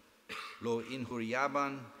ahí lo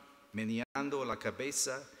injuriaban, meneando la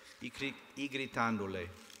cabeza y gritándole: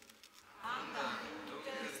 Anda, tú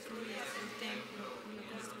que destruyas el templo y lo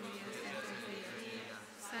construyas en 3 días,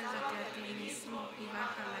 sálvate a ti mismo y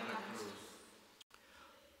baja la cruz.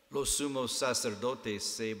 Los sumos sacerdotes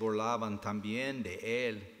se burlaban también de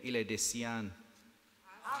él y le decían: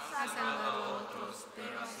 Ha salvado a otros,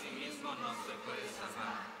 pero a sí mismo no se puede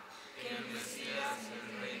salvar. Que el Mesías,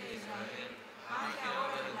 el Rey de Israel, baje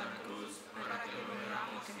ahora de la cruz para que lo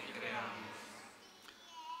veamos y creamos.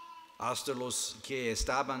 Hasta los que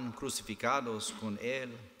estaban crucificados con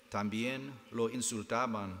él también lo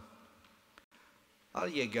insultaban.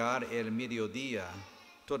 Al llegar el mediodía,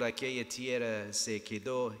 toda aquella tierra se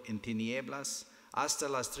quedó en tinieblas hasta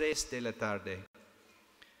las 3 de la tarde.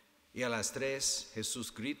 Y a las 3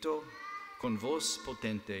 Jesús gritó con voz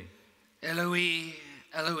potente: Eloi,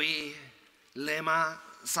 Eloi, lema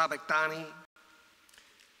sabachthani.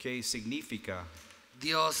 que significa: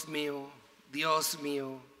 Dios mío,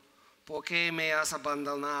 ¿por qué me has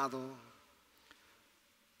abandonado?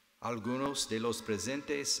 Algunos de los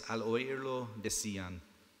presentes al oírlo decían: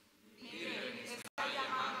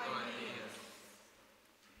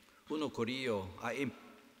 uno corrió a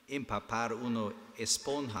empapar una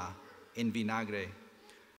esponja en vinagre,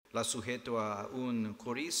 la sujetó a un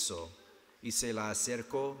corizo y se la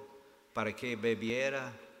acercó para que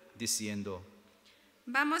bebiera, diciendo: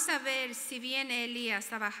 Vamos a ver si viene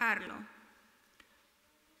Elías a bajarlo.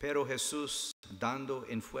 Pero Jesús, dando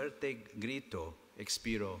un fuerte grito,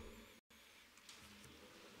 expiró.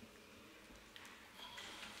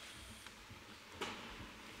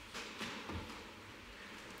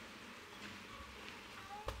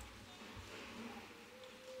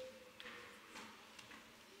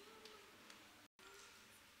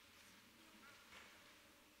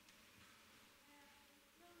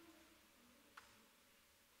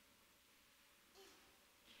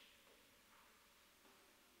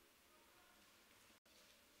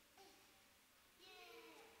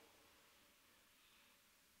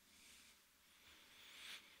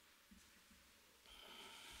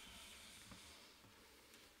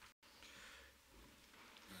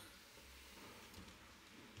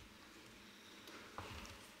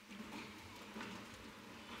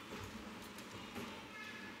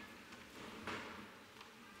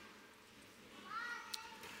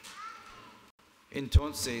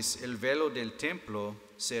 Entonces el velo del templo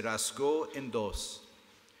se rasgó en dos,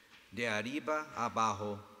 de arriba a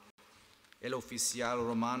abajo. El oficial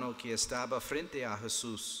romano que estaba frente a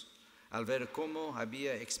Jesús, al ver cómo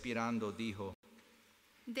había expirado, dijo: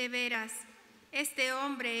 De veras, este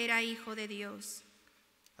hombre era hijo de Dios.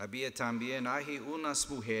 Había también allí unas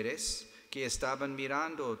mujeres que estaban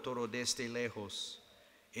mirando todo desde lejos,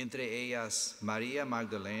 entre ellas María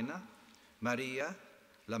Magdalena, María,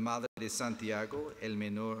 la madre de Santiago, el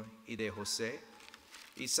menor, y de José,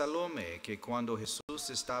 y Salome, que cuando Jesús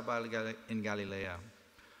estaba en Galilea,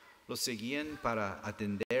 lo seguían para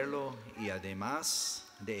atenderlo, y además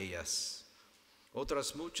de ellas,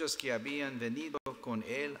 otras muchas que habían venido con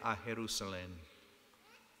él a Jerusalén.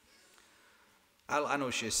 Al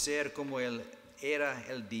anochecer, como era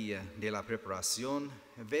el día de la preparación,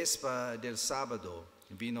 víspera del sábado,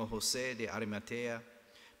 vino José de Arimatea,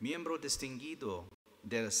 miembro distinguido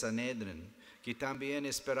del Sanedrín, que también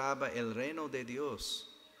esperaba el reino de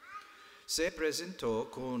Dios. Se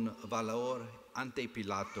presentó con valor ante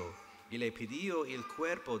Pilato y le pidió el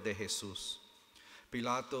cuerpo de Jesús.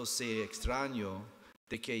 Pilato se extrañó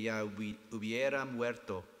de que ya hubiera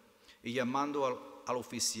muerto y llamando al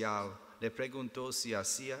oficial le preguntó si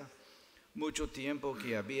hacía mucho tiempo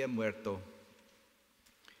que había muerto.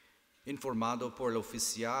 Informado por el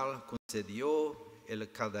oficial, concedió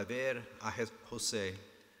el cadáver a José.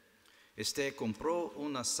 Este compró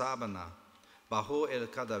una sábana, bajó el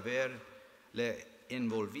cadáver, le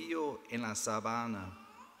envolvió en la sábana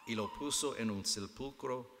y lo puso en un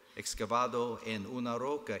sepulcro excavado en una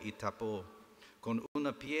roca y tapó con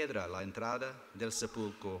una piedra la entrada del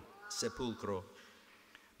sepulcro.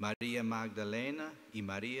 María Magdalena y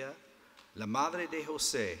María, la madre de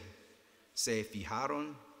José, se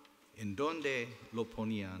fijaron en dónde lo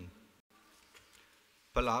ponían.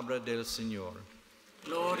 Palabra del Señor.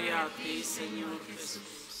 Gloria a ti, Señor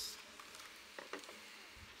Jesús.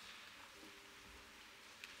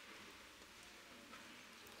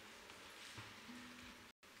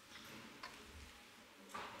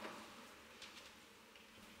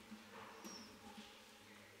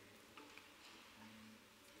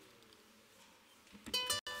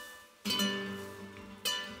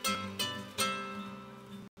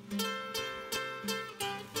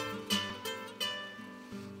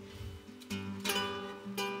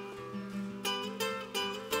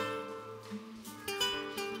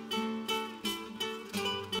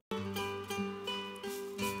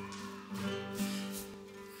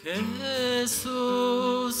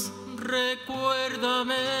 Jesús,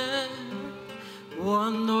 recuérdame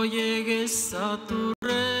cuando llegues a tu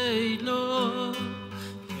reino.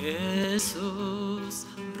 Jesús,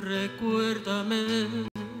 recuérdame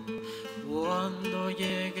cuando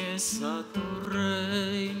llegues a tu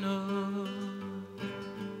reino.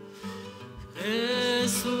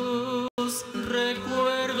 Jesús,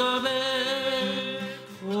 recuérdame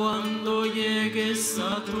cuando llegues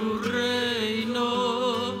a tu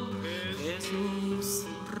reino. Jesús,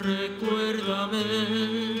 recuérdame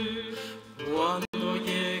cuando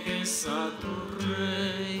llegues a tu reino.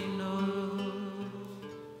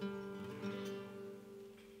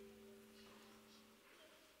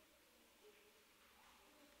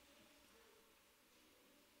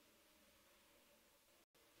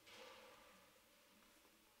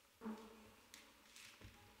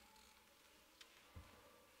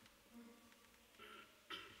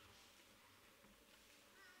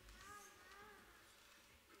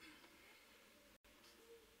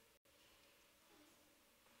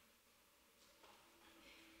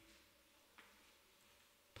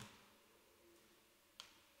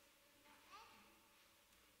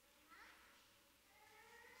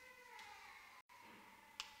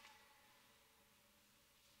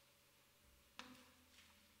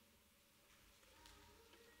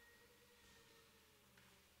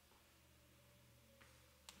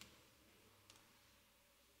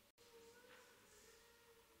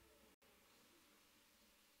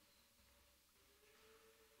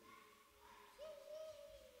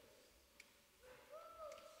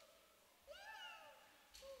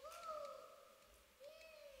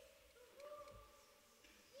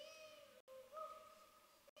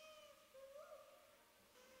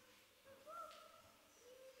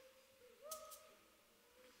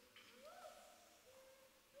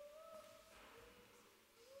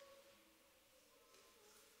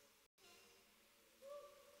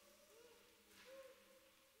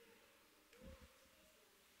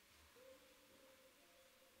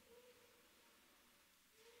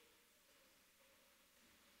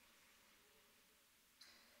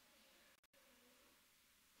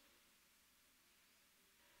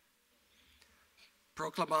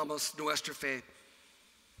 Proclamamos nuestra fe.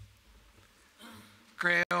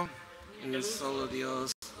 Creo en el solo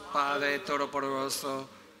Dios, Padre Todopoderoso,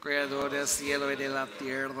 Creador del cielo y de la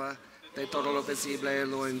tierra, de todo lo visible y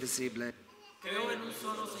lo invisible. Creo en un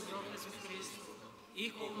solo Señor Jesucristo,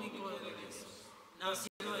 Hijo único de Dios,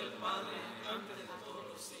 nacido del Padre antes de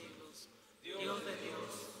todos los siglos, Dios de Dios,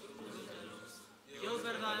 luz de luz, Dios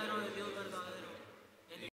verdadero de Dios verdadero,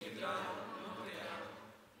 engendrado, no creado,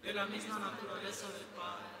 de la misma naturaleza del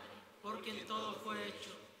Padre, por quien todo fue hecho,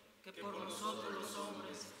 que por nosotros los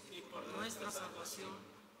hombres y por nuestra salvación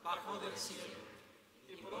bajó del cielo,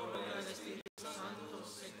 y por obra del Espíritu Santo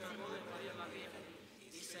se encargó de María la Virgen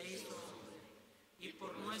y se hizo hombre, y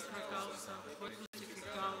por nuestra causa fue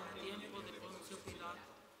crucificado en tiempo de Poncio Pilato,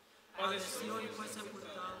 padeció y fue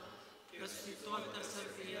sepultado, resucitó al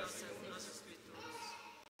tercer día según las Escrituras,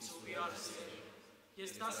 subió al cielo y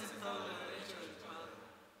está sentado a la derecha del Padre,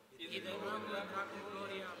 y de nuevo vendrá con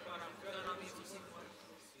gloria para juzgar a vivos y muertos,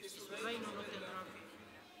 y su reino no tendrá fin.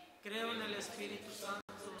 Creo en el Espíritu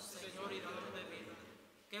Santo, Señor y dador de vida,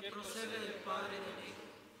 que procede del Padre y del Hijo,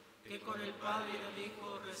 que con el Padre y el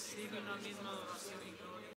Hijo recibe una misma adoración y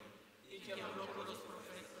gloria, y que habló por los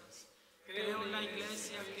profetas. Creo en la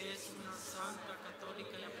Iglesia, que es una santa,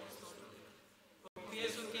 católica y apostólica.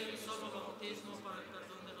 Confieso que hay un solo bautismo para el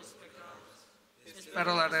perdón de los pecados.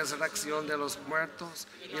 Espero la resurrección de los muertos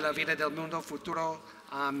y la vida del mundo futuro.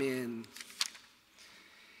 Amén.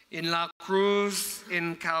 En la cruz,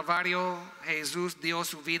 en Calvario, Jesús dio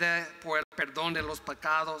su vida por el perdón de los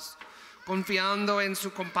pecados. Confiando en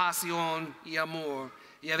su compasión y amor,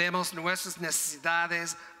 llevemos nuestras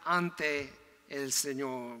necesidades ante el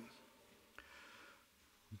Señor.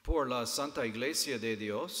 Por la Santa Iglesia de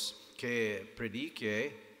Dios, que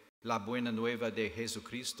predique la buena nueva de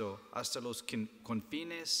Jesucristo hasta los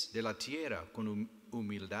confines de la tierra con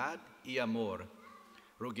humildad y amor,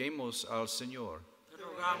 roguemos al Señor. Te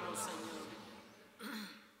rogamos, Señor.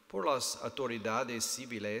 Por las autoridades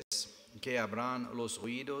civiles, que abran los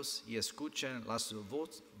oídos y escuchen las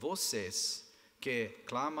voces que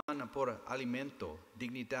claman por alimento,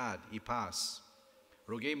 dignidad y paz,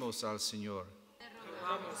 roguemos al Señor. Te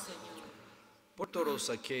rogamos, Señor. Por todos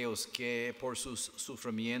aquellos que por sus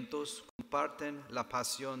sufrimientos comparten la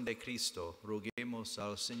pasión de Cristo, roguemos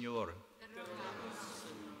al Señor. Te rogamos,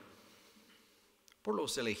 Señor. Por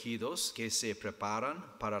los elegidos que se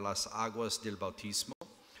preparan para las aguas del bautismo,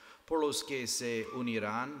 por los que se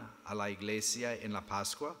unirán a la Iglesia en la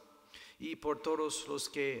Pascua, y por todos los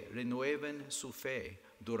que renueven su fe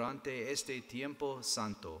durante este tiempo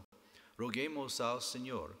santo, roguemos al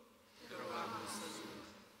Señor. Te rogamos, Señor.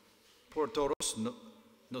 Por todos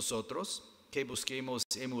nosotros que busquemos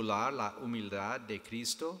emular la humildad de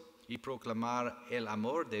Cristo y proclamar el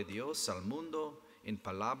amor de Dios al mundo en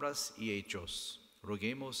palabras y hechos,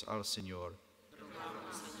 roguemos al Señor. Te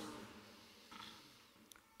rogamos, Señor.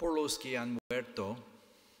 Por los que han muerto,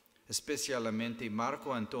 especialmente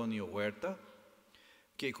Marco Antonio Huerta,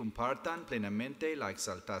 que compartan plenamente la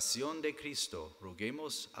exaltación de Cristo,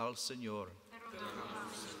 roguemos al Señor.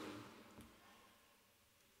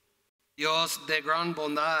 Dios de gran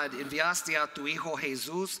bondad, enviaste a tu Hijo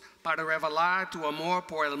Jesús para revelar tu amor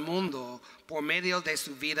por el mundo por medio de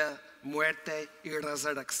su vida, muerte y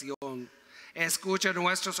resurrección. Escucha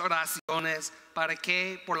nuestras oraciones para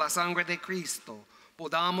que, por la sangre de Cristo,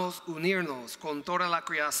 podamos unirnos con toda la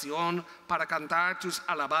creación para cantar tus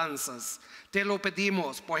alabanzas. Te lo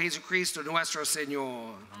pedimos por Jesucristo nuestro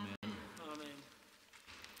Señor. Amén.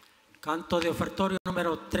 Canto de ofertorio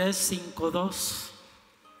número 352.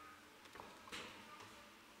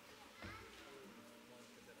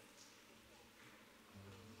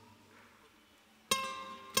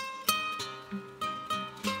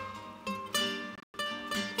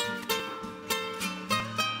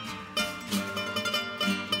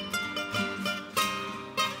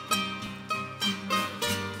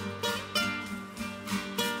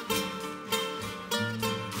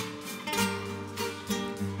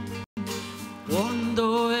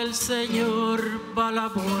 Cuando el Señor va a la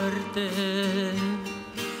muerte,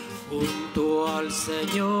 junto al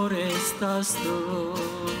Señor estás tú.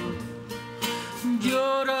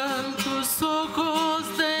 Lloran tus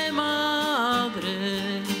ojos de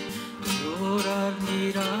madre, lloran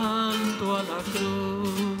mirando a la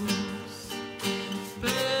cruz.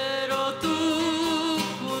 Pero tú,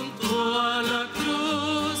 junto a la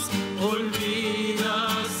cruz,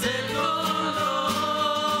 olvidas el dolor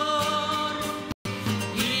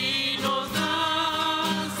y nos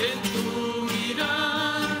das en tu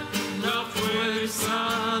mirar la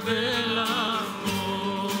fuerza del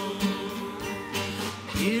amor.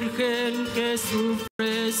 Virgen que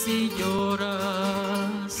sufres y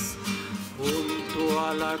lloras, junto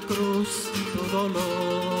a la cruz tu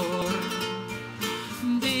dolor.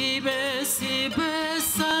 Dime si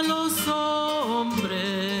ves a los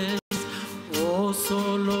hombres o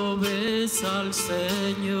solo ves al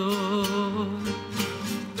Señor.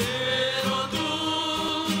 Pero tú,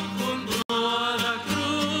 junto a la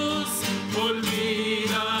cruz,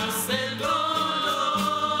 olvidas el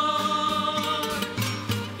dolor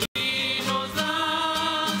y nos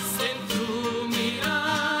das en tu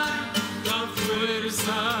mirar la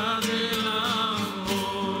fuerza del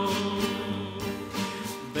amor.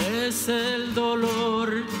 Ves el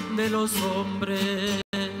dolor de los hombres,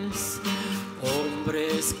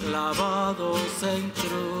 hombres clavados en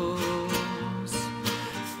cruz,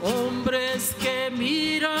 hombres que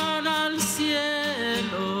miran a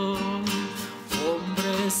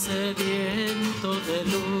sediento de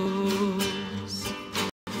luz.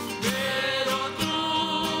 Pero tú,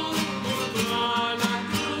 junto a la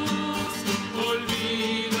cruz,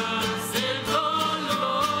 olvidas el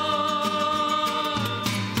dolor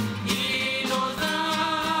y nos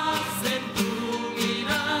das en tu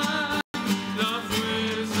mirar la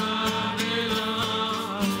fuerza del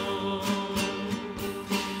amor.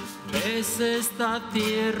 ¿Ves esta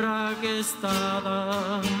tierra que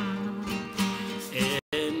está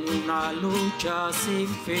en una lucha sin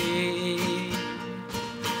fin?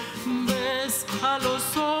 ¿Ves a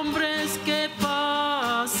los hombres que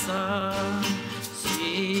pasan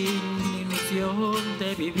sin ilusión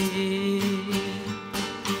de vivir?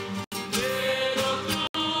 Pero tú,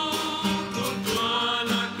 junto a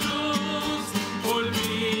la cruz,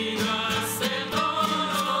 olvidas el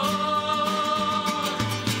dolor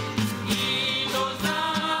y nos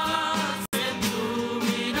das en tu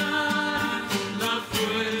mirar la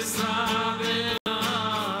fuerza del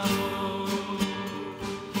amor.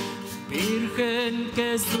 Virgen que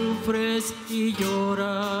sufres y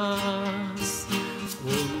lloras,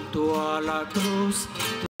 junto a la cruz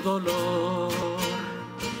tu dolor.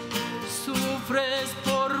 Sufres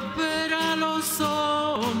por ver a los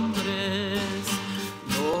hombres,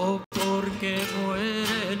 no porque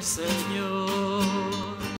muere el Señor.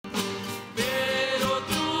 Pero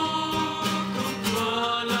tú, junto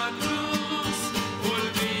a la cruz,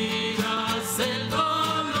 olvidas el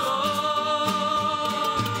dolor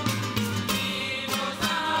y nos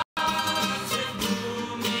das en tu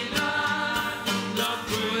mirar la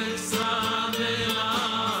fuerza del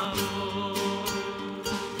amor.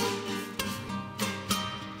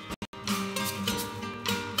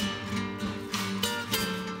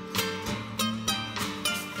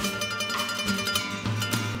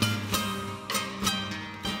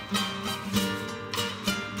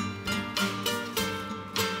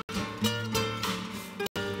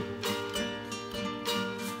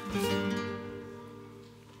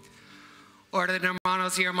 Orden,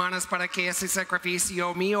 hermanos y hermanas, para que ese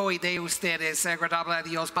sacrificio mío y de ustedes sea agradable a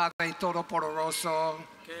Dios Padre Todopoderoso.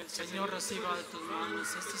 Que el Señor reciba de tus manos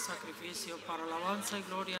este sacrificio para alabanza y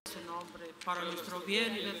gloria a su nombre, para nuestro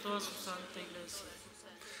bien y de toda su santa iglesia.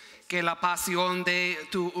 Que la pasión de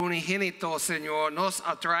tu unigénito, Señor, nos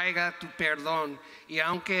atraiga tu perdón. Y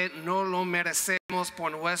aunque no lo merecemos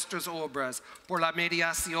por nuestras obras, por la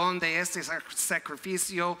mediación de este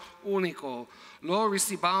sacrificio único, lo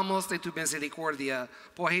recibamos de tu misericordia.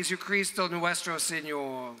 Por Jesucristo nuestro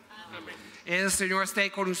Señor. Amén. El Señor esté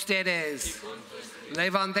con ustedes.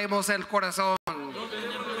 Levantemos el corazón.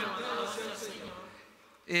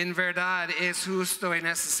 En verdad es justo y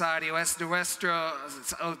necesario, es nuestro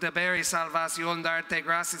deber y salvación darte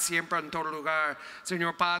gracias siempre en todo lugar,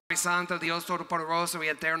 Señor Padre Santo, Dios Todopoderoso y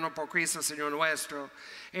Eterno por Cristo, Señor nuestro,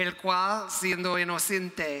 el cual, siendo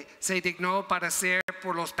inocente, se dignó padecer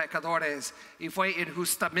por los pecadores y fue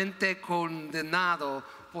injustamente condenado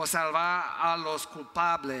por salvar a los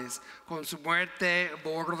culpables. Con su muerte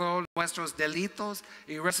borró nuestros delitos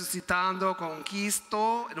y resucitando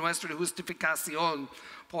conquistó nuestra justificación.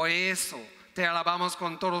 Por eso te alabamos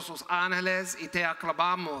con todos los ángeles y te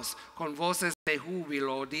aclamamos con voces de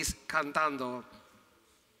júbilo cantando.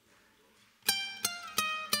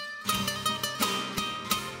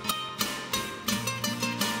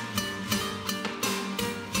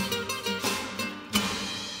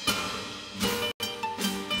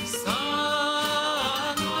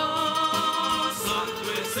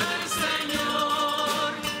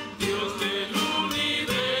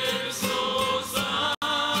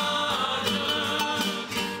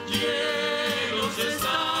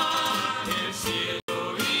 El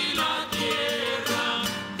cielo y la tierra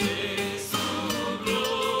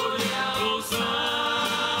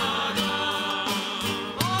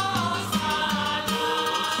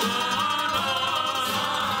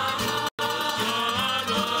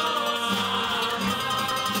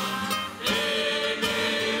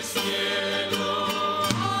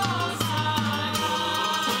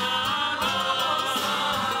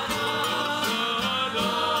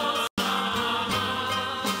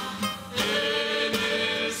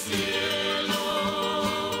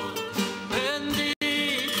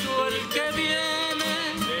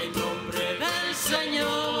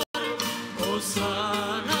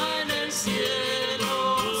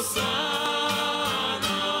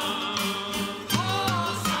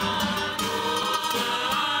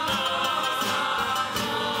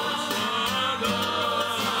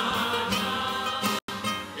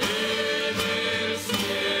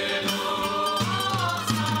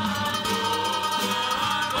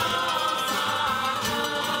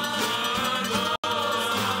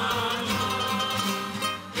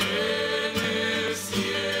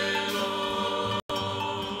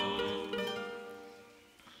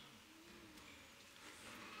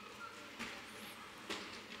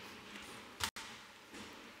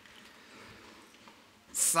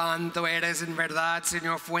Santo eres en verdad,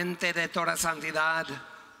 Señor, fuente de toda santidad.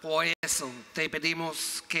 Por eso te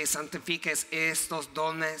pedimos que santifiques estos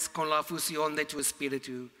dones con la fusión de tu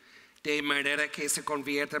Espíritu, de manera que se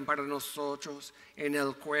conviertan para nosotros en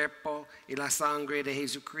el cuerpo y la sangre de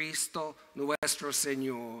Jesucristo, nuestro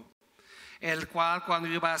Señor, el cual, cuando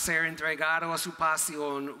iba a ser entregado a su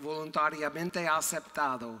pasión, voluntariamente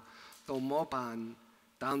aceptado, tomó pan,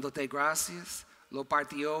 dándote gracias, lo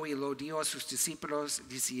partió y lo dio a sus discípulos,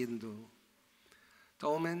 diciendo: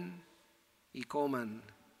 tomen y coman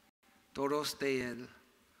todos de él,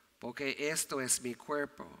 porque esto es mi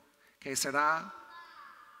cuerpo, que será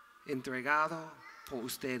entregado por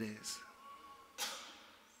ustedes.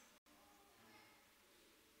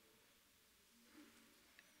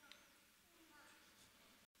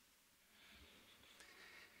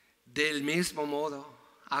 Del mismo modo,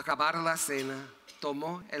 acabada la cena,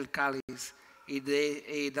 tomó el cáliz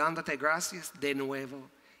y dándote gracias de nuevo,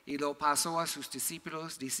 y lo pasó a sus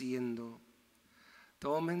discípulos diciendo: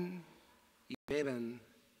 tomen y beban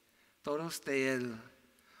todos de él,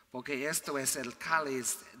 porque esto es el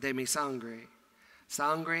cáliz de mi sangre,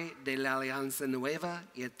 sangre de la alianza nueva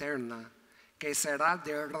y eterna, que será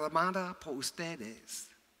derramada por ustedes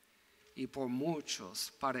y por muchos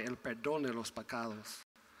para el perdón de los pecados.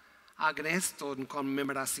 Hagan esto en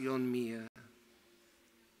conmemoración mía.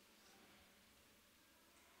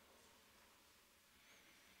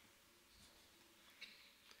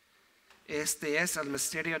 Este es el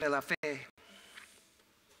misterio de la fe.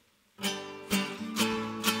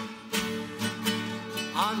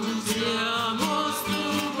 Anunciamos tu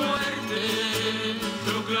muerte,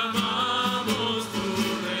 proclamamos tu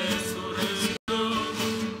resurrección.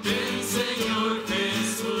 Ven, Señor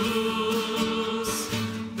Jesús,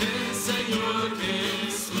 ven, Señor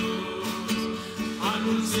Jesús.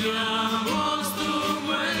 Anunciamos tu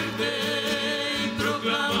muerte y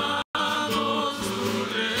proclamamos tu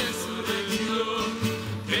resurrección.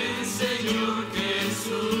 Ven, Señor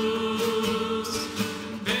Jesús,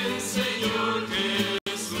 ven, Señor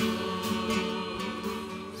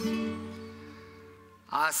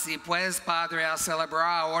Así pues, Padre, al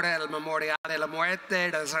celebrar ahora el memorial de la muerte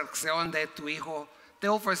y la resurrección de tu Hijo, te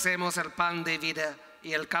ofrecemos el pan de vida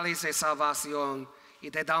y el cáliz de salvación, y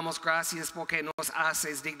te damos gracias porque nos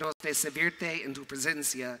haces dignos de servirte en tu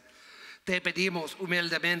presencia. Te pedimos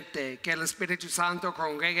humildemente que el Espíritu Santo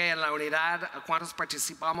congregue en la unidad a cuantos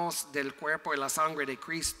participamos del cuerpo y la sangre de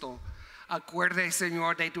Cristo. Acuerde,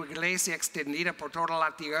 Señor, de tu iglesia extendida por toda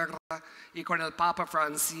la tierra, y con el Papa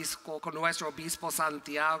Francisco, con nuestro obispo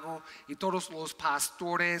Santiago y todos los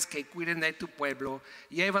pastores que cuiden de tu pueblo.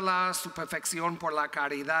 Llévala a su perfección por la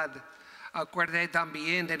caridad. Acuerde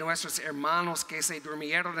también de nuestros hermanos que se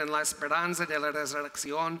durmieron en la esperanza de la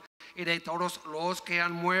resurrección y de todos los que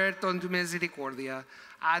han muerto en tu misericordia.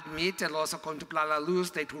 Admítelos a contemplar la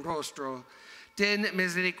luz de tu rostro. Ten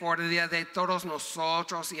misericordia de todos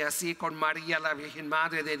nosotros, y así con María, la Virgen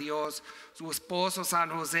Madre de Dios, su esposo San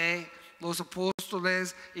José, los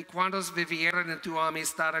apóstoles y cuantos vivieron en tu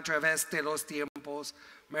amistad a través de los tiempos,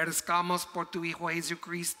 merezcamos por tu Hijo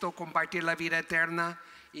Jesucristo compartir la vida eterna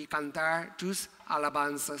y cantar tus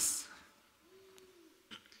alabanzas.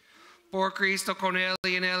 Por Cristo, con Él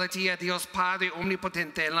y en Él, a ti, a Dios Padre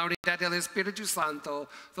omnipotente, en la unidad del Espíritu Santo,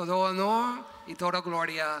 todo honor y toda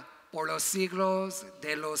gloria por los siglos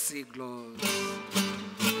de los siglos.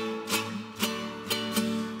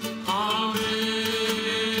 Amén.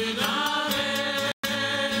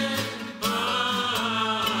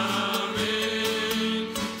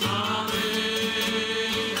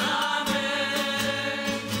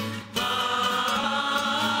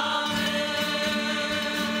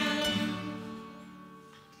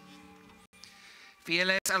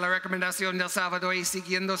 Fieles a la recomendación del Salvador y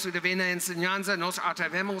siguiendo su divina enseñanza, nos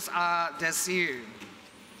atrevemos a decir: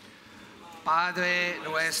 Padre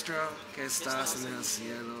nuestro que estás en el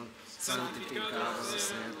cielo, santificado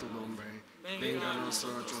sea tu nombre. Venga a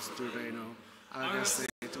nosotros tu reino. Hágase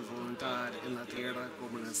tu voluntad en la tierra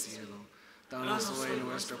como en el cielo. Danos hoy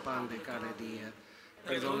nuestro pan de cada día.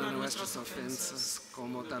 Perdona nuestras ofensas,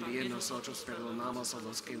 como también nosotros perdonamos a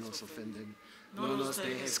los que nos ofenden. No nos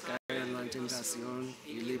dejes caer en la tentación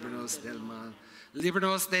y líbranos del mal.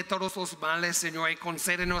 Líbranos de todos los males, Señor, y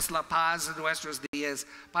concédenos la paz en nuestros días,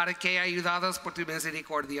 para que, ayudados por tu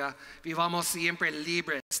misericordia, vivamos siempre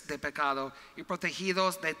libres de pecado y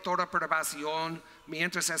protegidos de toda perturbación,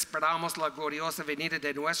 mientras esperamos la gloriosa venida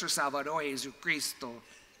de nuestro Salvador Jesucristo.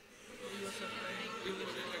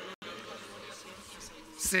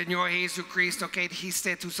 Señor Jesucristo, que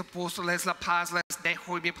dijiste a tus apóstoles, la paz les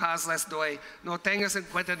dejo y mi paz les doy. No tengas en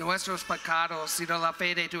cuenta nuestros pecados, sino la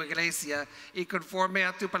fe de tu iglesia. Y conforme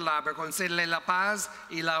a tu palabra, concédele la paz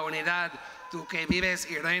y la unidad, tú que vives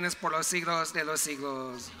y reinas por los siglos de los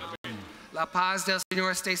siglos. Amén. La paz del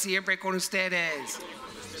Señor esté siempre con ustedes.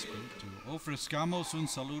 Ofrezcamos un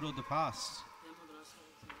saludo de paz.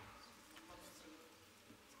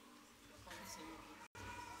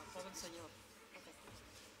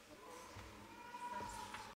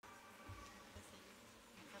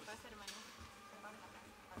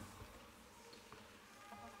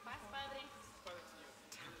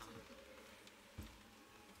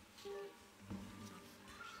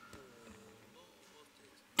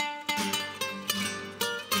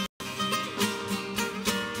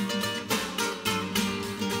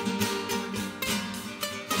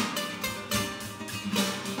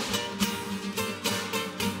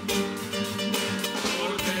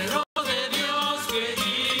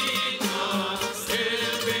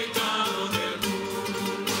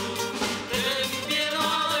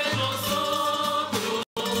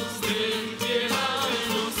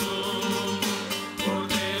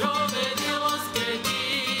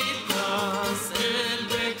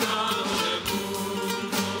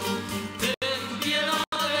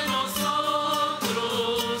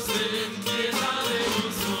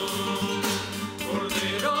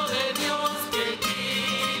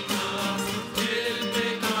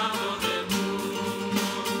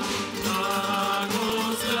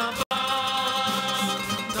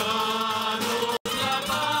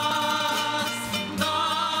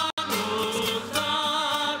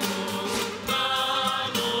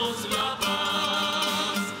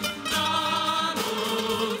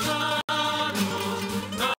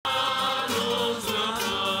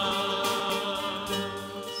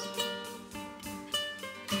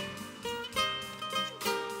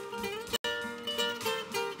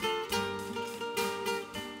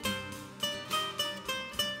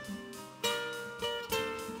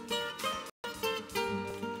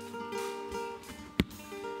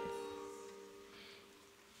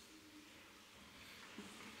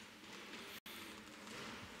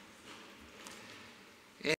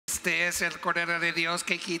 Este es el Cordero de Dios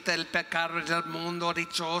que quita el pecado del mundo.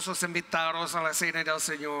 Dichosos invitados a la cena del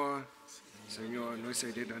Señor. Señor, no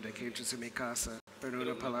soy digno de que entres en mi casa, pero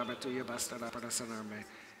una palabra tuya bastará para sanarme.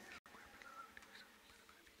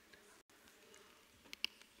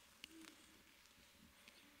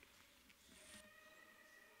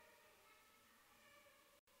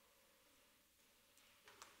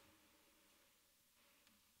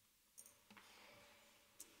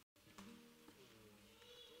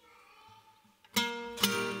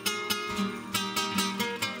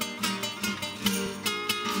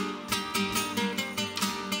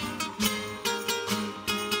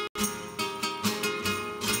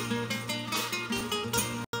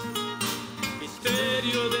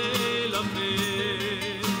 De la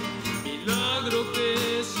fe, milagro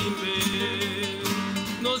que sin ver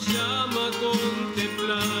nos llama a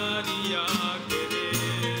contemplar y a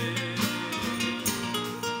querer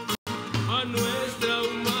a nuestra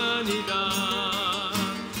humanidad.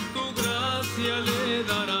 Tu gracia le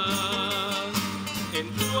darás,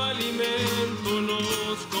 en tu alimento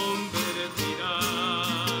nos convertirá.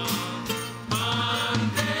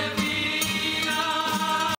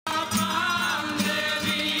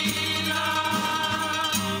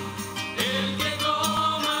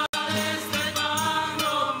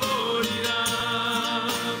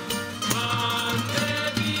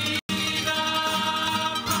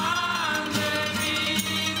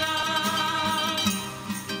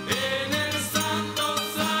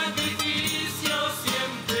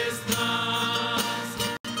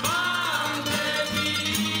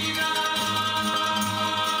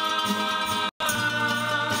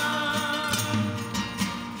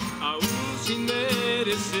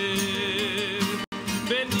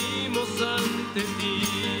 Venimos ante ti,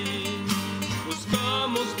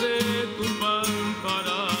 buscamos de tu pan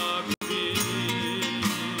para vivir.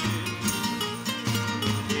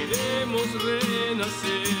 Queremos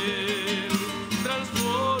renacer,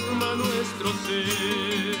 transforma nuestro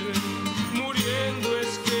ser. Muriendo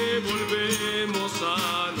es que volvemos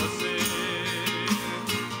a nacer.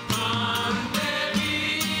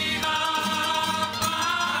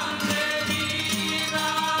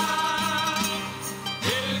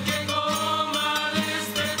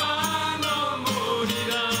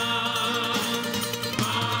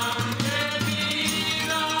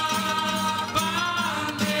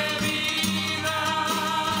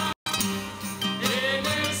 En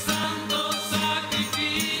el santo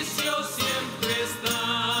sacrificio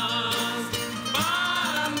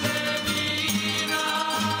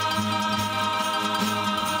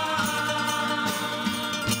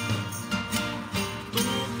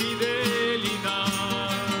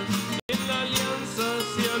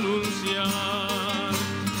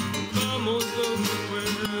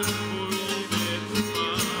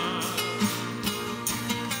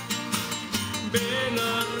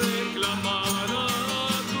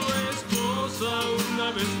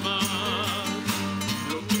vez más.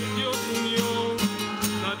 Lo que Dios unió,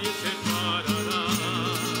 nadie separará.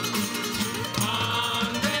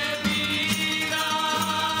 Pan de vida,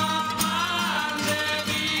 pan de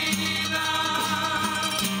vida.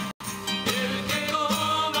 El que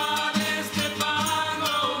coma de este pan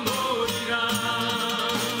no morirá.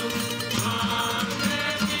 Pan de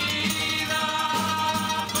vida,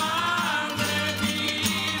 pan de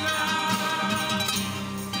vida.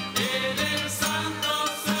 En el santo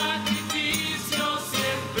sacrificio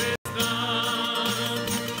siempre está.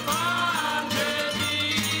 Pan de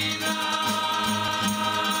vida.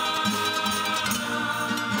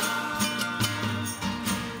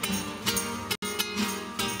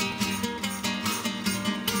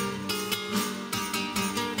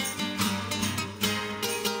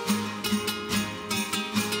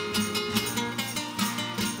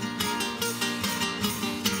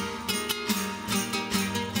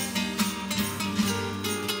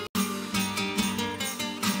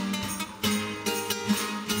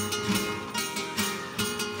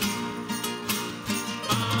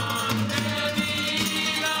 Pan de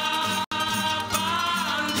vida,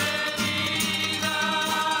 pan de vida.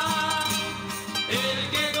 El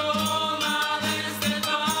que coma de este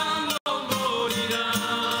pan no morirá.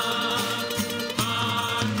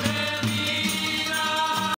 Pan de vida,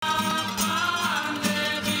 pan de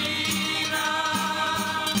vida.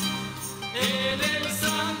 En el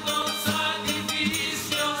santo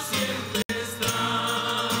sacrificio siempre está.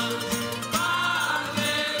 Pan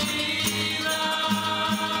de vida.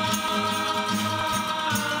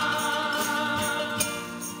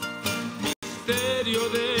 Misterio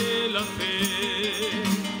de la fe,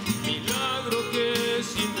 milagro que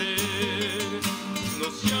sin ver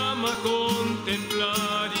nos llama a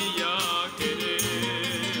contemplar y a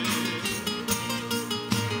querer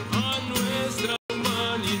a nuestra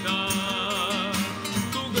humanidad.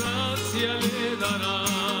 Tu gracia le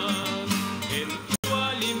darás, en tu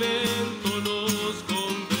alimento nos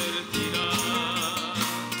convertirás.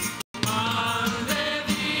 Pan de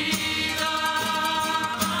vida,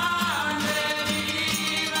 pan de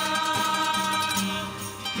vida.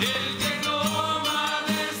 El que coma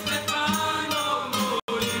de este pan no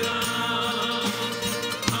morirá.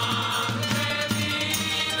 Pan de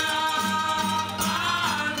vida,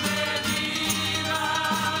 pan de vida.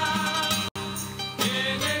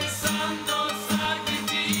 En el santo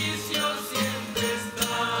sacrificio siempre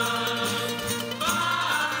está.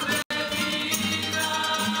 Pan de vida.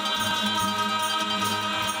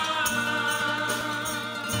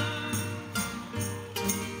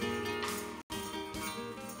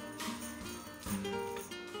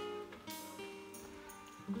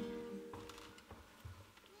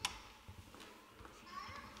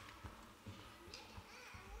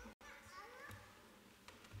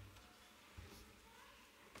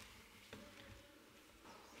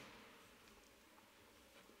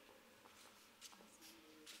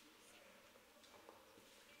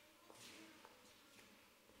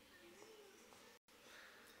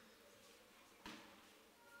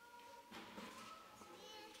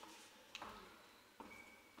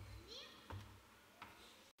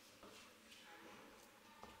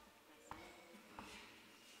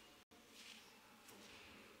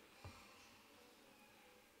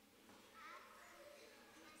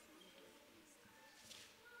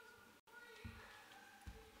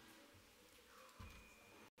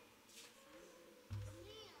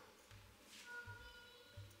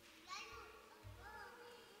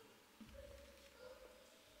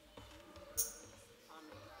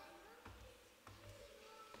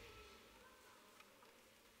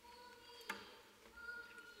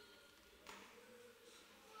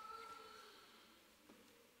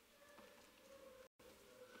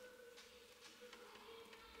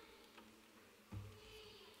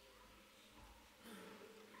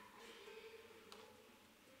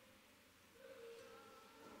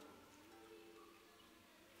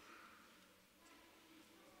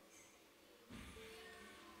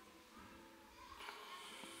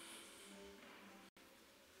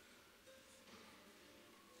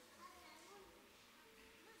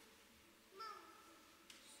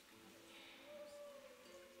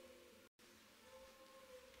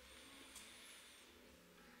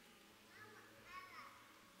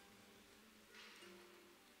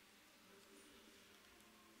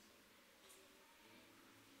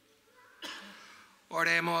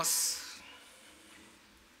 Oremos.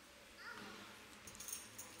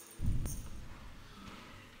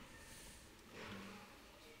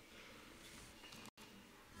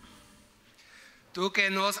 Tú que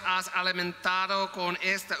nos has alimentado con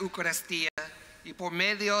esta Eucaristía y por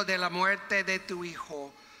medio de la muerte de tu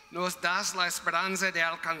Hijo, nos das la esperanza de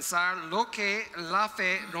alcanzar lo que la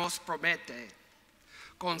fe nos promete.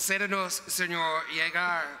 Concédenos, Señor,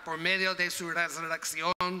 llegar por medio de su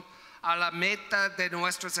resurrección a la meta de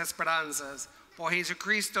nuestras esperanzas, por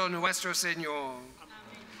Jesucristo nuestro Señor.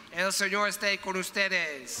 Amén. El Señor esté con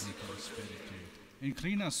ustedes.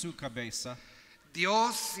 Inclina su cabeza.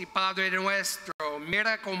 Dios y Padre nuestro,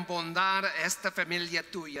 mira con bondad esta familia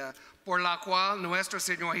tuya, por la cual nuestro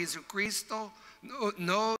Señor Jesucristo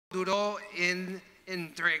no dudó en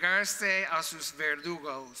entregarse a sus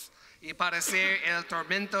verdugos y padecer el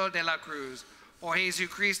tormento de la cruz. Por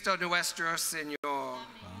Jesucristo nuestro Señor.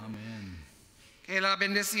 Amén. Que la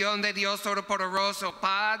bendición de Dios Todopoderoso,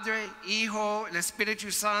 Padre, Hijo, el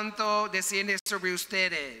Espíritu Santo, desciende sobre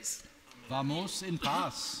ustedes. Vamos en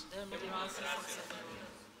paz.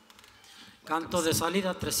 Canto de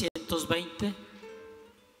salida 320.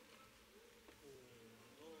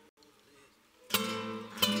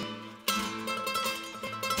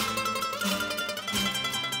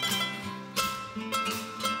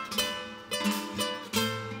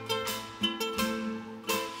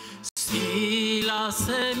 Si la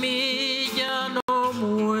semilla no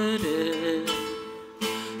muere,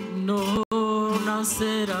 no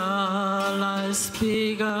nacerá la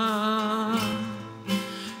espiga.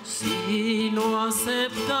 Si no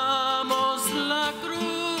aceptamos la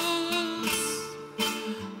cruz,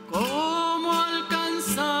 ¿cómo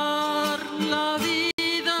alcanzar la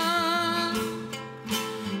vida?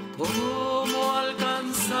 ¿Cómo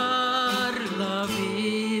alcanzar la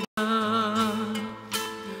vida?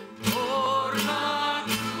 Por la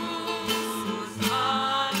cruz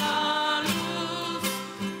a la luz,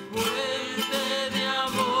 fuente de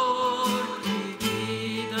amor y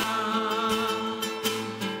vida.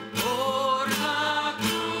 Por la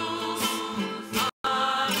cruz a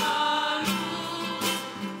la luz,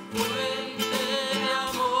 fuente de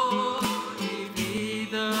amor y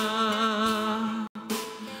vida.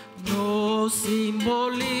 No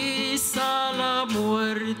simboliza la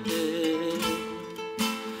muerte,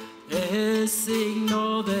 es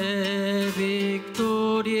signo de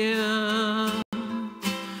victoria,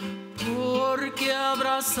 porque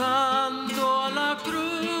abrazando a la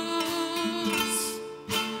cruz